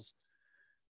 articles,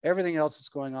 everything else that's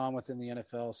going on within the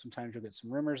NFL. Sometimes you'll get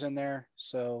some rumors in there,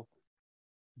 so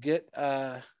get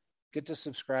to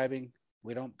subscribing.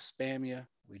 We don't spam you.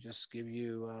 We just give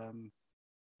you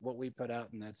what we put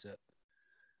out, and that's it.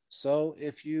 So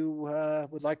if you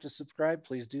would like to subscribe,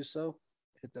 please do so.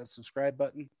 Hit that subscribe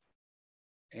button.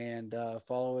 And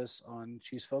follow us on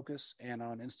Chiefs Focus and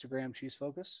on Instagram, Chiefs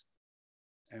Focus.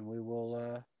 And we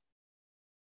will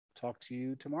talk to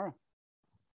you tomorrow.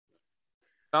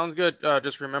 Sounds good.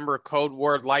 Just remember code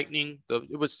word lightning.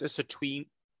 It's a tweet,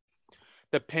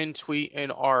 the pinned tweet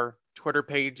in our Twitter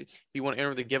page. If you want to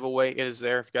enter the giveaway, it is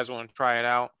there. If you guys want to try it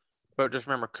out, but just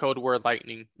remember code word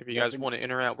lightning. If you guys want to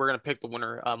enter out, we're gonna pick the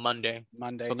winner Monday. So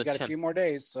you got 10th. A few more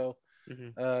days, so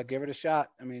give it a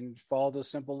shot. I mean, follow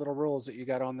those simple little rules that you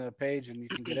got on the page, and you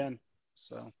can get in.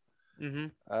 So,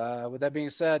 with that being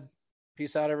said,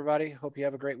 peace out, everybody. Hope you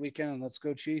have a great weekend, and let's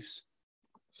go Chiefs.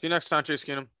 See you next time, Chase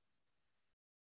Keenum.